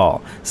the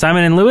fall.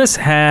 Simon and Lewis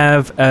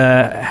have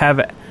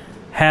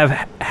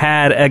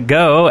had a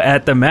go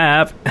at the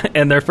map,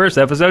 and their first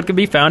episode can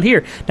be found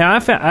here. Now,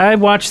 I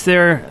watched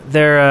their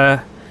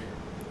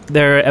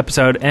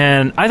episode,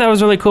 and I thought it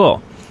was really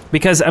cool.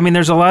 Because, I mean,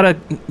 there's a lot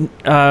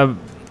of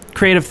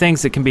creative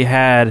things that can be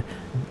had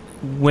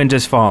when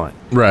just falling.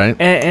 Right.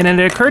 And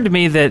it occurred to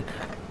me that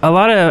a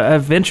lot of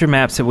adventure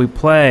maps that we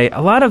play,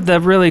 a lot of the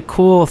really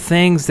cool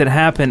things that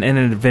happen in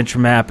an adventure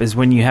map is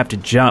when you have to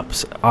jump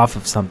off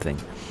of something.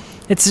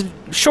 It's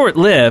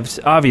short-lived,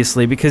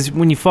 obviously, because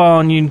when you fall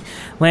and you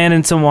land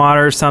in some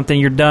water or something,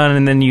 you're done,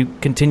 and then you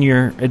continue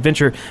your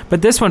adventure.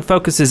 But this one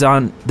focuses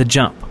on the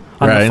jump,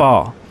 on the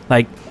fall,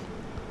 like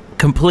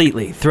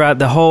completely throughout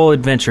the whole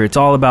adventure. It's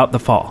all about the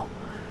fall,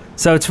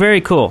 so it's very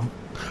cool.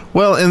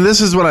 Well, and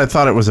this is what I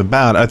thought it was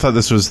about. I thought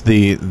this was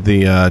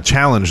the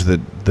challenge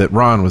that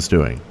Ron was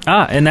doing.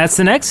 And that's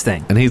the next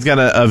thing. And he's got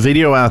a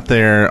video out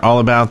there all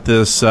about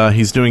this.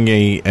 He's doing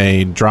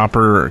a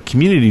dropper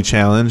community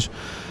challenge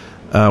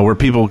where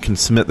people can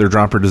submit their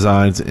dropper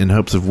designs in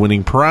hopes of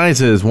winning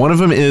prizes. One of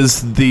them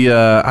is the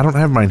I don't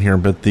have mine here,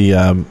 but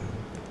the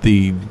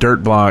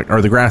dirt block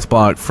or the grass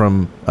block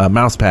from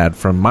Mousepad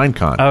from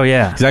Minecon. Oh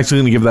yeah, he's actually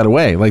going to give that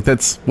away. Like,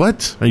 that's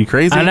what? Are you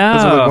crazy? I know.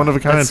 That's like one of a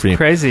kind that's for you.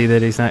 Crazy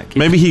that he's not.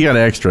 Maybe he got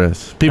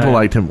extras. People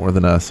liked him more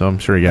than us, so I'm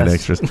sure he got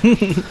extras.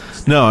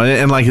 No,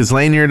 and like his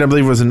lanyard, I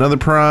believe, was another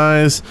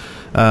prize.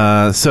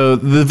 So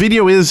the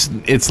video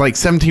it's like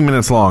 17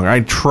 minutes long. I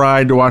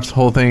tried to watch the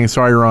whole thing.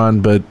 Sorry, Ron,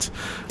 but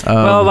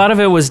well, a lot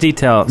of it was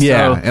detailed.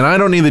 Yeah, so. and I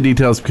don't need the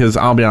details because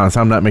I'll be honest,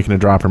 I'm not making a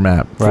dropper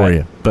map for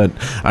you. But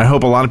I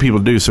hope a lot of people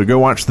do. So go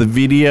watch the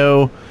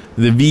video.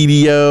 The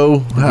video.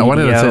 Why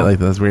did I say it like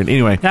that? That's weird.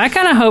 Anyway, I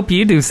kind of hope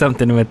you do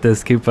something with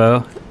this,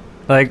 Kupo.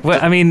 Like,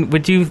 what? I mean,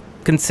 would you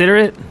consider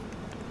it?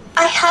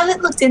 I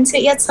haven't looked into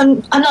it yet,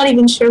 so I'm not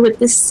even sure what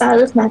this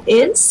style of map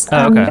is.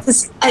 Okay.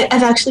 Because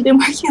I've actually been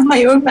working on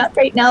my own map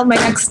right now, my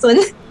next one.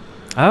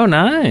 Oh,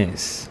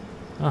 nice.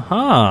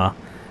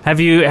 Have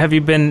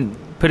you been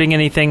putting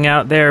anything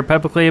out there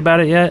publicly about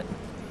it yet?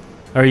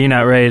 Or are you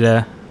not ready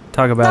to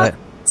talk about it?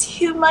 Not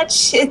too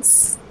much.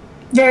 It's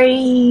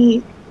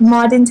very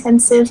mod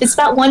intensive. It's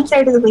about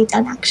 1/3 of the way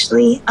done,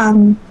 actually.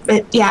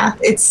 But yeah,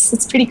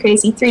 it's pretty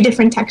crazy. 3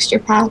 different texture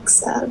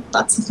packs,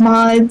 lots of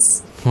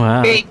mods.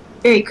 Wow. Very,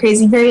 very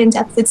crazy, very in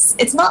depth.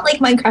 It's not like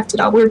Minecraft at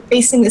all. We're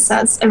basing this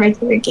as a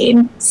regular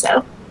game,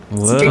 so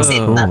super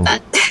excited about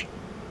that.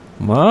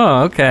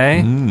 Whoa,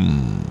 okay.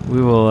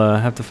 We will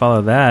have to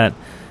follow that.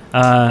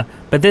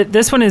 But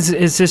this one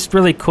is just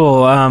really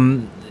cool.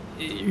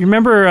 You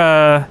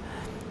remember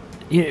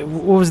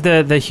what was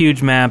the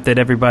huge map that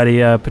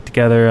everybody put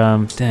together?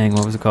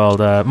 What was it called?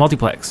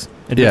 Multiplex.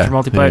 Adventure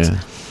Multiplex. Yeah.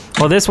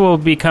 Well, this will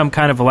become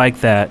kind of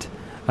like that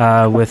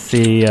with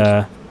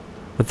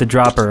the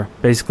dropper.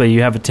 Basically,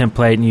 you have a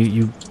template and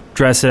you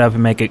dress it up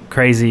and make it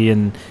crazy,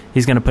 and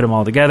he's going to put them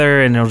all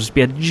together, and it'll just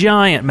be a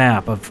giant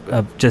map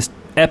of just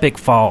epic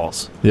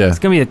falls. Yeah. It's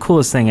going to be the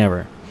coolest thing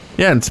ever.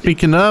 Yeah, and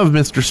speaking of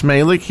Mr.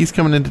 Smalik, he's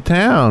coming into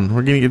town.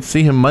 We're going to get to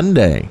see him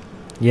Monday.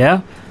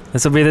 Yeah.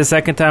 This will be the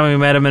second time we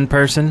met him in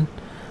person.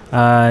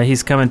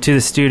 He's coming to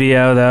the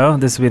studio, though.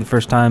 This will be the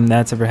first time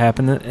that's ever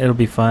happened. It'll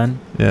be fun.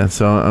 Yeah,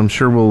 so I'm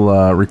sure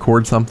we'll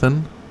record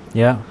something.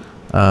 Yeah.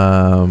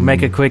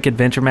 Make a quick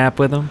adventure map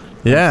with him.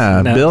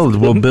 Yeah,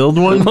 we'll build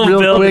one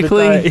real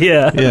quickly.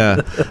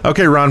 Yeah.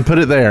 Okay, Ron, put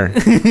it there.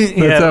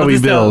 That's how we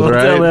build, we'll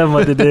right? Tell them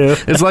what to do.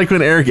 It's like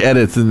when Eric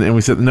edits and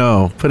we said,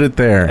 no, put it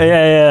there.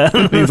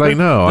 Yeah. He's like,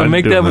 no. I'll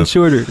make that one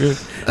shorter.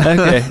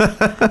 Okay.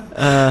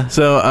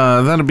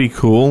 So that'll be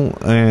cool.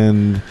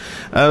 And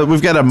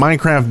we've got a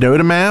Minecraft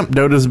Dota map.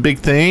 Dota's a big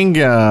thing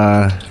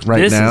right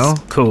now. This is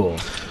cool.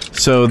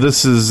 So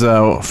this is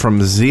from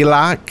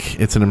Zelak.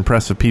 It's an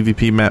impressive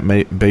PvP map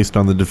based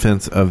on the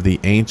defense of the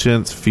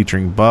ancients,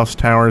 featuring buffs,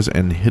 towers,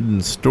 and hidden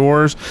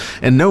stores.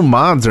 And no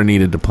mods are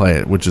needed to play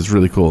it, which is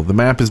really cool. The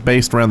map is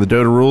based around the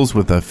Dota rules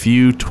with a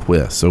few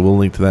twists. So we'll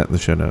link to that in the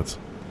show notes.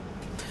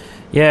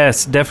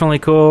 Yes, definitely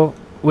cool.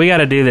 We got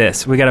to do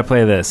this. We got to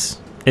play this.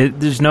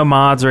 There's no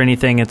mods or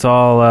anything. It's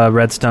all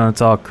redstone.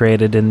 It's all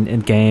created in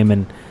game,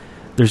 and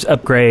there's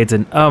upgrades.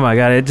 And oh my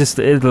god,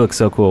 it looks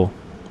so cool.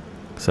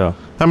 So.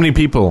 How many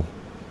people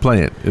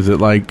play it? Is it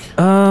like...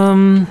 do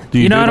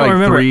you do I don't like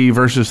remember. 3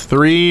 versus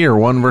 3 or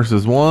 1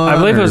 versus 1? I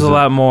believe it was a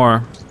lot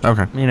more.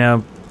 Okay.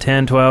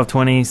 10, 12,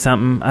 20,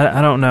 something.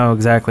 I don't know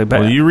exactly.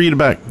 But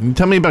Well,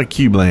 tell me about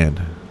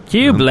Cubeland.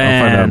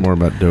 Cubeland. I'll find out more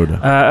about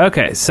Dota.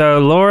 Okay, so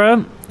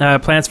Laura,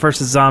 Plants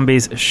vs.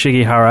 Zombies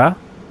Shigihara,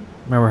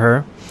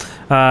 remember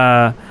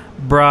her?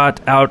 Brought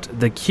out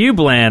the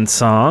Cubeland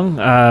song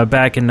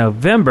back in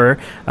November,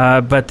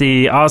 but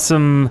the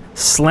awesome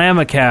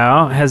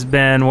Slamacow has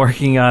been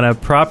working on a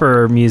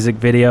proper music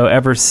video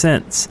ever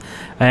since,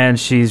 and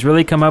she's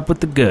really come up with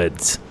the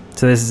goods.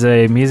 So this is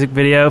a music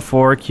video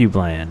for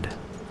Cubeland.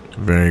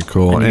 Very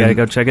cool. And you gotta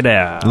go check it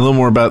out. A little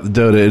more about the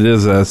Dota. It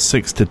is a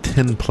 6 to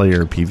 10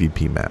 player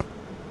PvP map.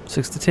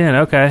 6 to 10,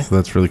 okay. So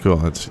that's really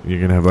cool. You're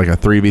gonna have like a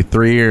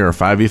 3v3 or a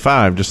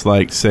 5v5, just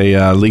like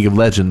say League of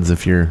Legends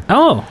if you're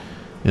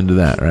into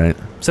that, right?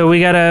 So we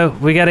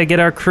gotta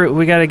get our crew.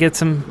 We gotta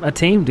get a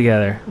team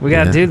together. We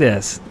gotta do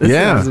this. This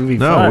is gonna be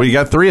fun. We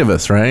got 3 of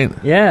us, right?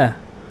 Yeah.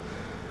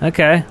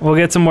 Okay, we'll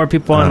get some more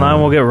people online.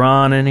 We'll get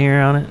Ron in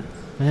here on it.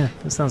 Yeah,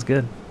 that sounds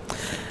good.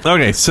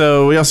 Okay,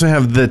 so we also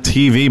have the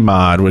TV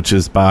mod, which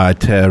is by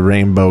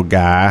Rainbow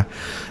Guy.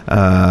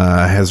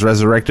 Has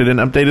resurrected and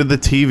updated the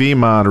TV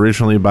mod,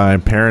 originally by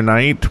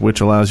Paranite, which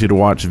allows you to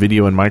watch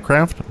video in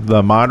Minecraft.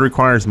 The mod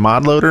requires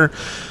mod loader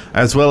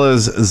as well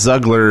as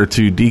Zuggler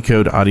to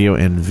decode audio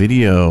and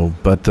video,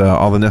 but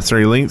all the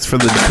necessary links for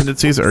the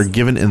dependencies are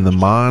given in the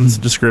mod's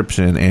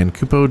description. And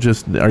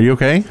Kupo, are you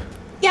okay?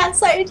 Yeah,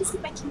 sorry, I just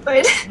hit my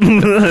keyboard.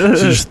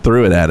 She just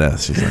threw it at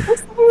us. She's like,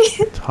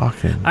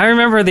 talking. I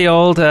remember the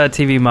old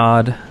TV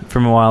mod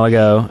from a while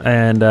ago,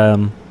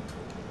 and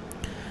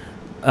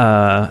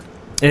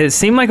it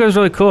seemed like it was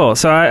really cool.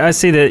 So I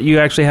see that you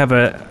actually have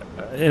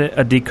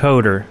a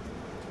decoder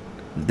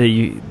that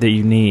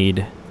you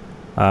need,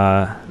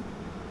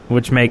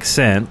 which makes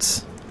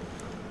sense.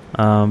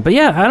 But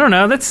yeah, I don't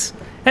know. That's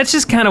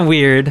just kind of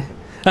weird.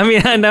 I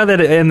mean, I know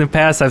that in the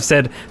past I've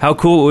said how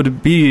cool it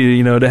would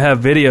be, to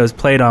have videos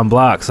played on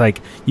blocks like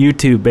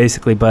YouTube,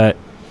 basically. But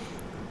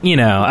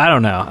I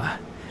don't know.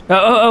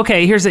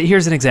 Okay, here's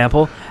an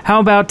example. How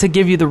about to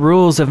give you the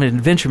rules of an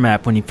adventure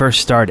map when you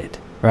first started,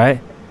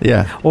 right?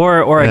 Yeah.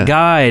 Or a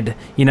guide.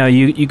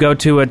 You go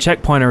to a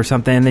checkpoint or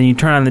something, and then you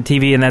turn on the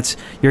TV, and that's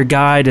your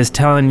guide is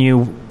telling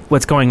you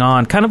what's going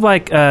on. Kind of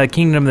like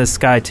Kingdom of the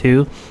Sky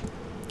 2,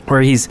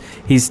 where he's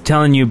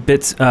telling you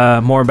bits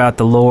more about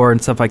the lore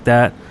and stuff like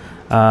that.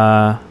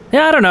 Yeah,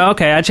 I don't know.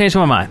 Okay, I changed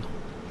my mind.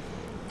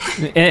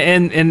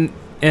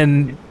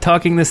 And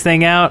talking this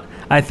thing out,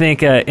 I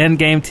think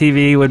in-game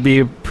TV would be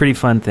a pretty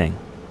fun thing.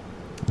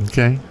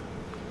 Okay.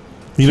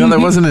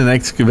 That wasn't an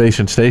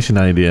excavation station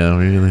idea,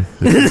 really.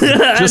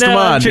 Just a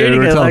mod, dude.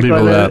 We're telling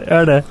people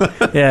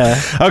that. Yeah.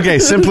 Okay,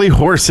 Simply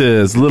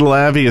Horses. Little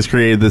Abby has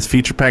created this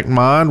feature-packed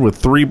mod with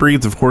 3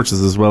 breeds of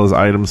horses as well as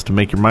items to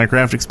make your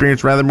Minecraft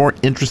experience rather more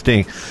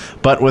interesting,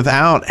 but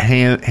without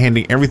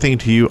handing everything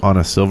to you on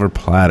a silver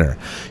platter.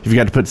 You've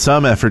got to put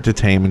some effort to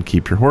tame and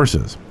keep your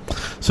horses.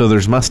 So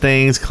there's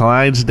Mustangs,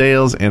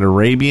 Clydesdales, and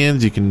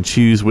Arabians. You can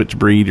choose which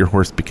breed your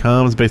horse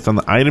becomes based on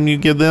the item you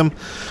give them,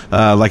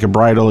 like a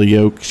bridle, a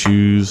yoke,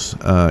 shoes,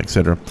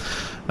 etc.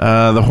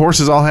 The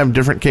horses all have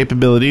different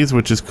capabilities,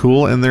 which is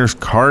cool, and there's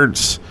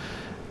carts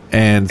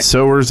and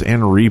sowers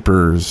and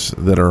reapers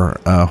that are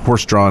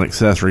horse-drawn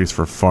accessories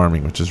for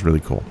farming, which is really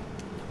cool.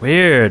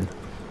 Weird.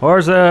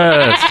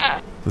 Horses!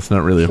 That's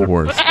not really a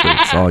horse,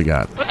 but it's all I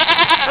got.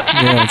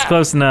 Yeah, it's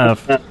close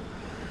enough.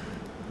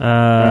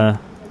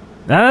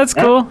 That's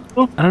cool.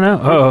 I don't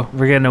know. Oh,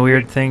 we're getting a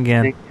weird thing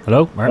again.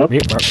 Hello?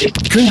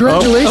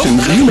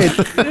 Congratulations, you made...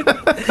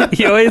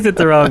 You always hit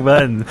the wrong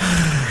button. All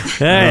right,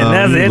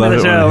 that's the end of the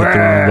show. Hit the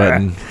wrong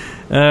button.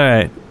 All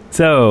right,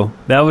 so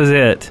that was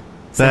it.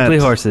 Simply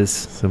Horses.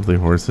 Simply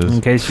Horses.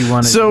 In case you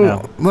wanted to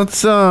know.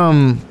 let's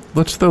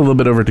throw a little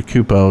bit over to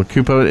Kupo.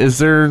 Kupo, is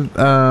there...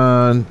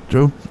 do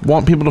you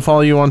want people to follow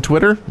you on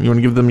Twitter? You want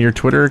to give them your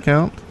Twitter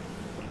account?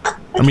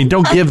 I mean,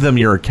 don't give them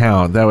your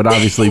account. That would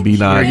obviously be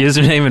not... Your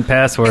username and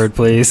password,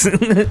 please.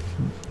 Yeah,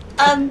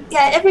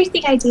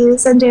 everything I do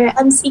is under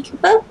MC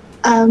Kupo.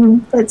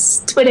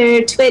 That's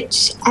Twitter,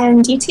 Twitch,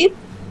 and YouTube.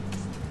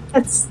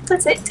 That's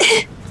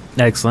it.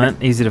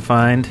 Excellent. Easy to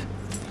find.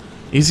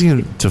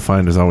 Easy to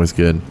find is always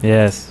good.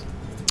 Yes.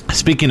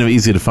 Speaking of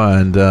easy to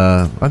find,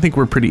 I think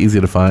we're pretty easy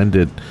to find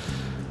at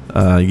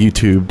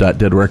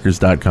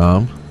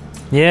youtube.deadworkers.com.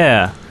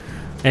 Yeah.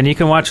 And you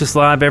can watch us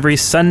live every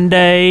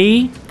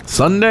Sunday.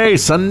 Sunday.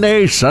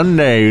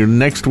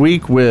 Next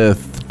week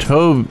with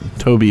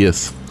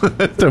Tobias.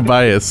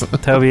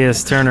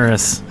 Tobias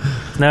Turnerus.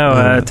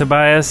 No,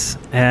 Tobias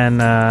and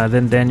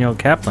then Daniel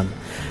Kaplan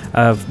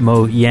of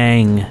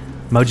Mojang.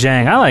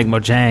 I like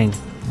Mojang.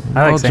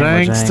 I like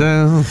saying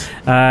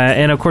Mojang.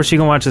 And of course, you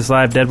can watch us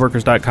live,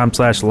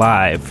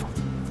 deadworkers.com/live.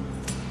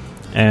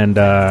 And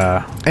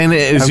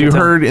as you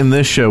heard in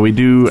this show, we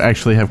do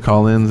actually have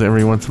call-ins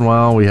every once in a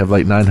while. We have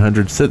like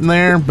 900 sitting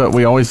there, but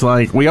we always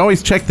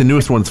check the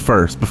newest ones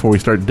first before we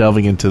start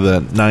delving into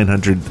the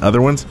 900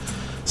 other ones.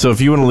 So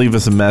if you want to leave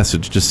us a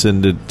message, just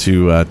send it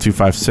to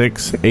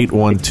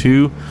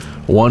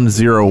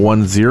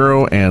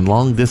 256-812-1010, and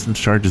long-distance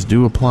charges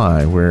do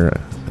apply,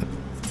 where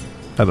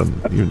I don't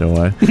even know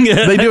why.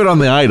 They do it on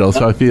the Idol,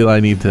 so I feel I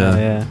need to... Oh,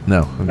 yeah.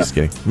 No, I'm just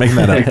kidding. Making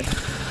that up.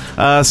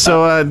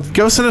 So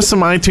go send us some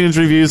iTunes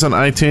reviews on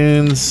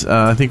iTunes.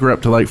 I think we're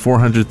up to like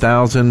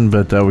 400,000,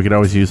 but we could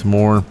always use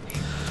more.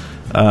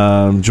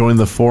 Join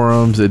the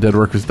forums at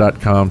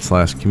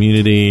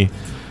deadworkers.com/community.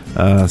 We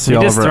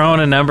just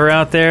throwing a number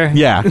out there?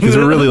 Yeah, because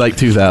we're really like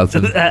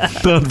 2,000. Not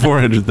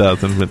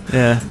 400,000, but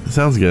yeah, it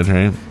sounds good,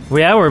 right? Well,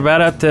 yeah, we're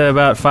about up to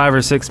about 5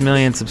 or 6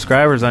 million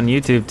subscribers on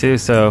YouTube too.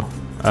 So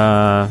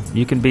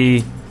you can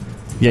be.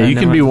 Yeah, you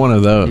can be one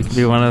of those. You can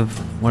be one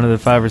of the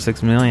 5 or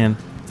 6 million.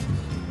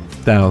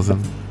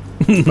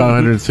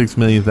 506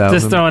 million thousand.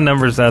 Just throwing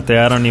numbers out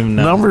there. I don't even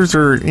know. Numbers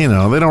are, they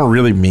don't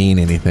really mean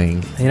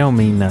anything. They don't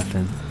mean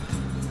nothing.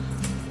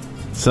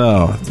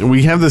 So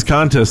we have this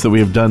contest that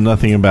we have done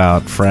nothing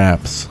about.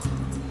 Fraps.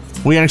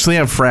 We actually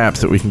have fraps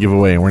that we can give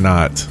away, and we're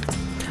not.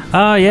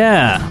 Oh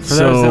yeah. For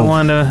those that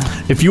want to.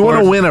 If you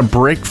want to win a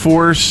Brick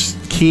Force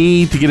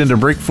key to get into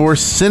Brick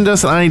Force, send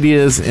us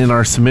ideas in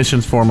our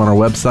submissions form on our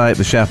website,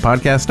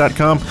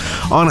 theshaftpodcast.com,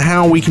 on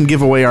how we can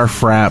give away our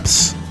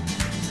Fraps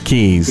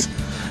keys.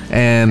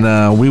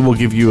 And we will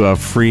give you a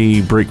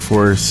free Brick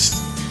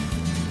Force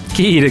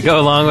key to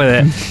go along with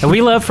it. And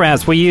we love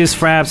Fraps. We use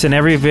Fraps in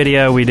every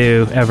video we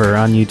do ever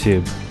on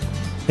YouTube,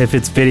 if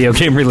it's video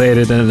game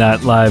related and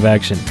not live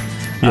action.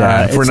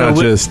 Yeah, if we're not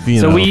just, you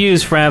know, so we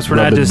use Fraps. We're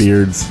not just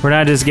beards. We're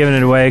not just giving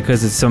it away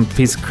because it's some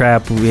piece of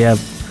crap we have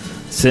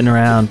sitting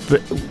around.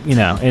 But you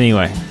know,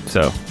 anyway.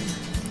 So,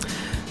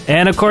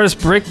 and of course,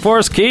 Brick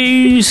Force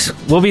keys.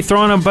 We'll be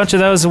throwing a bunch of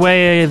those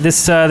away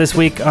this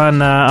week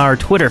on our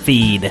Twitter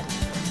feed.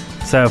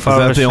 So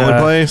follow Is that the only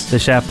place? The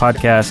Shaft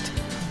Podcast.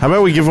 How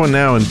about we give one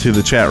now into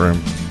the chat room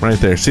right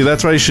there? See,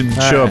 that's why you should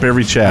show up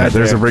every chat. Right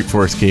There's there. a Brick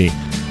Force key.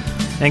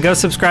 And go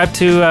subscribe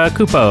to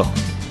Kupo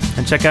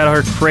and check out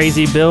her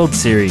crazy build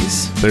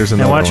series. There's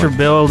another and watch one. her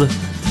build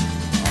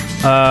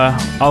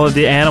all of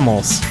the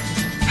animals.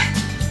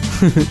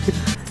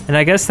 And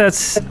I guess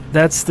that's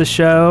the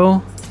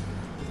show.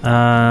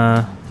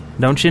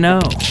 Don't you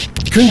know?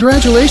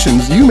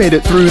 Congratulations, you made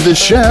it through The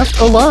Shaft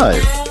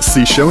alive.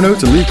 See show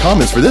notes and leave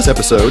comments for this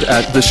episode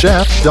at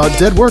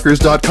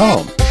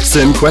theshaft.deadworkers.com.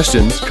 Send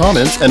questions,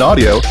 comments, and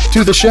audio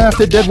to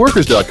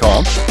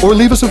theshaft@deadworkers.com or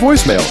leave us a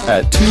voicemail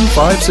at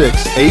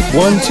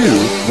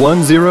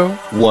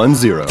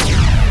 256-812-1010.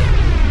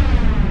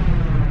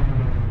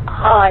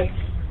 Hi,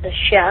 the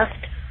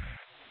Shaft.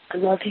 I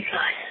love you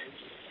guys.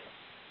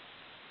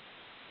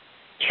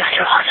 You guys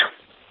are awesome.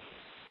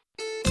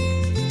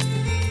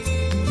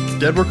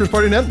 Dead Workers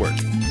Party Network.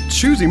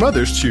 Choosy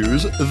mothers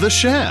choose The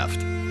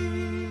Shaft.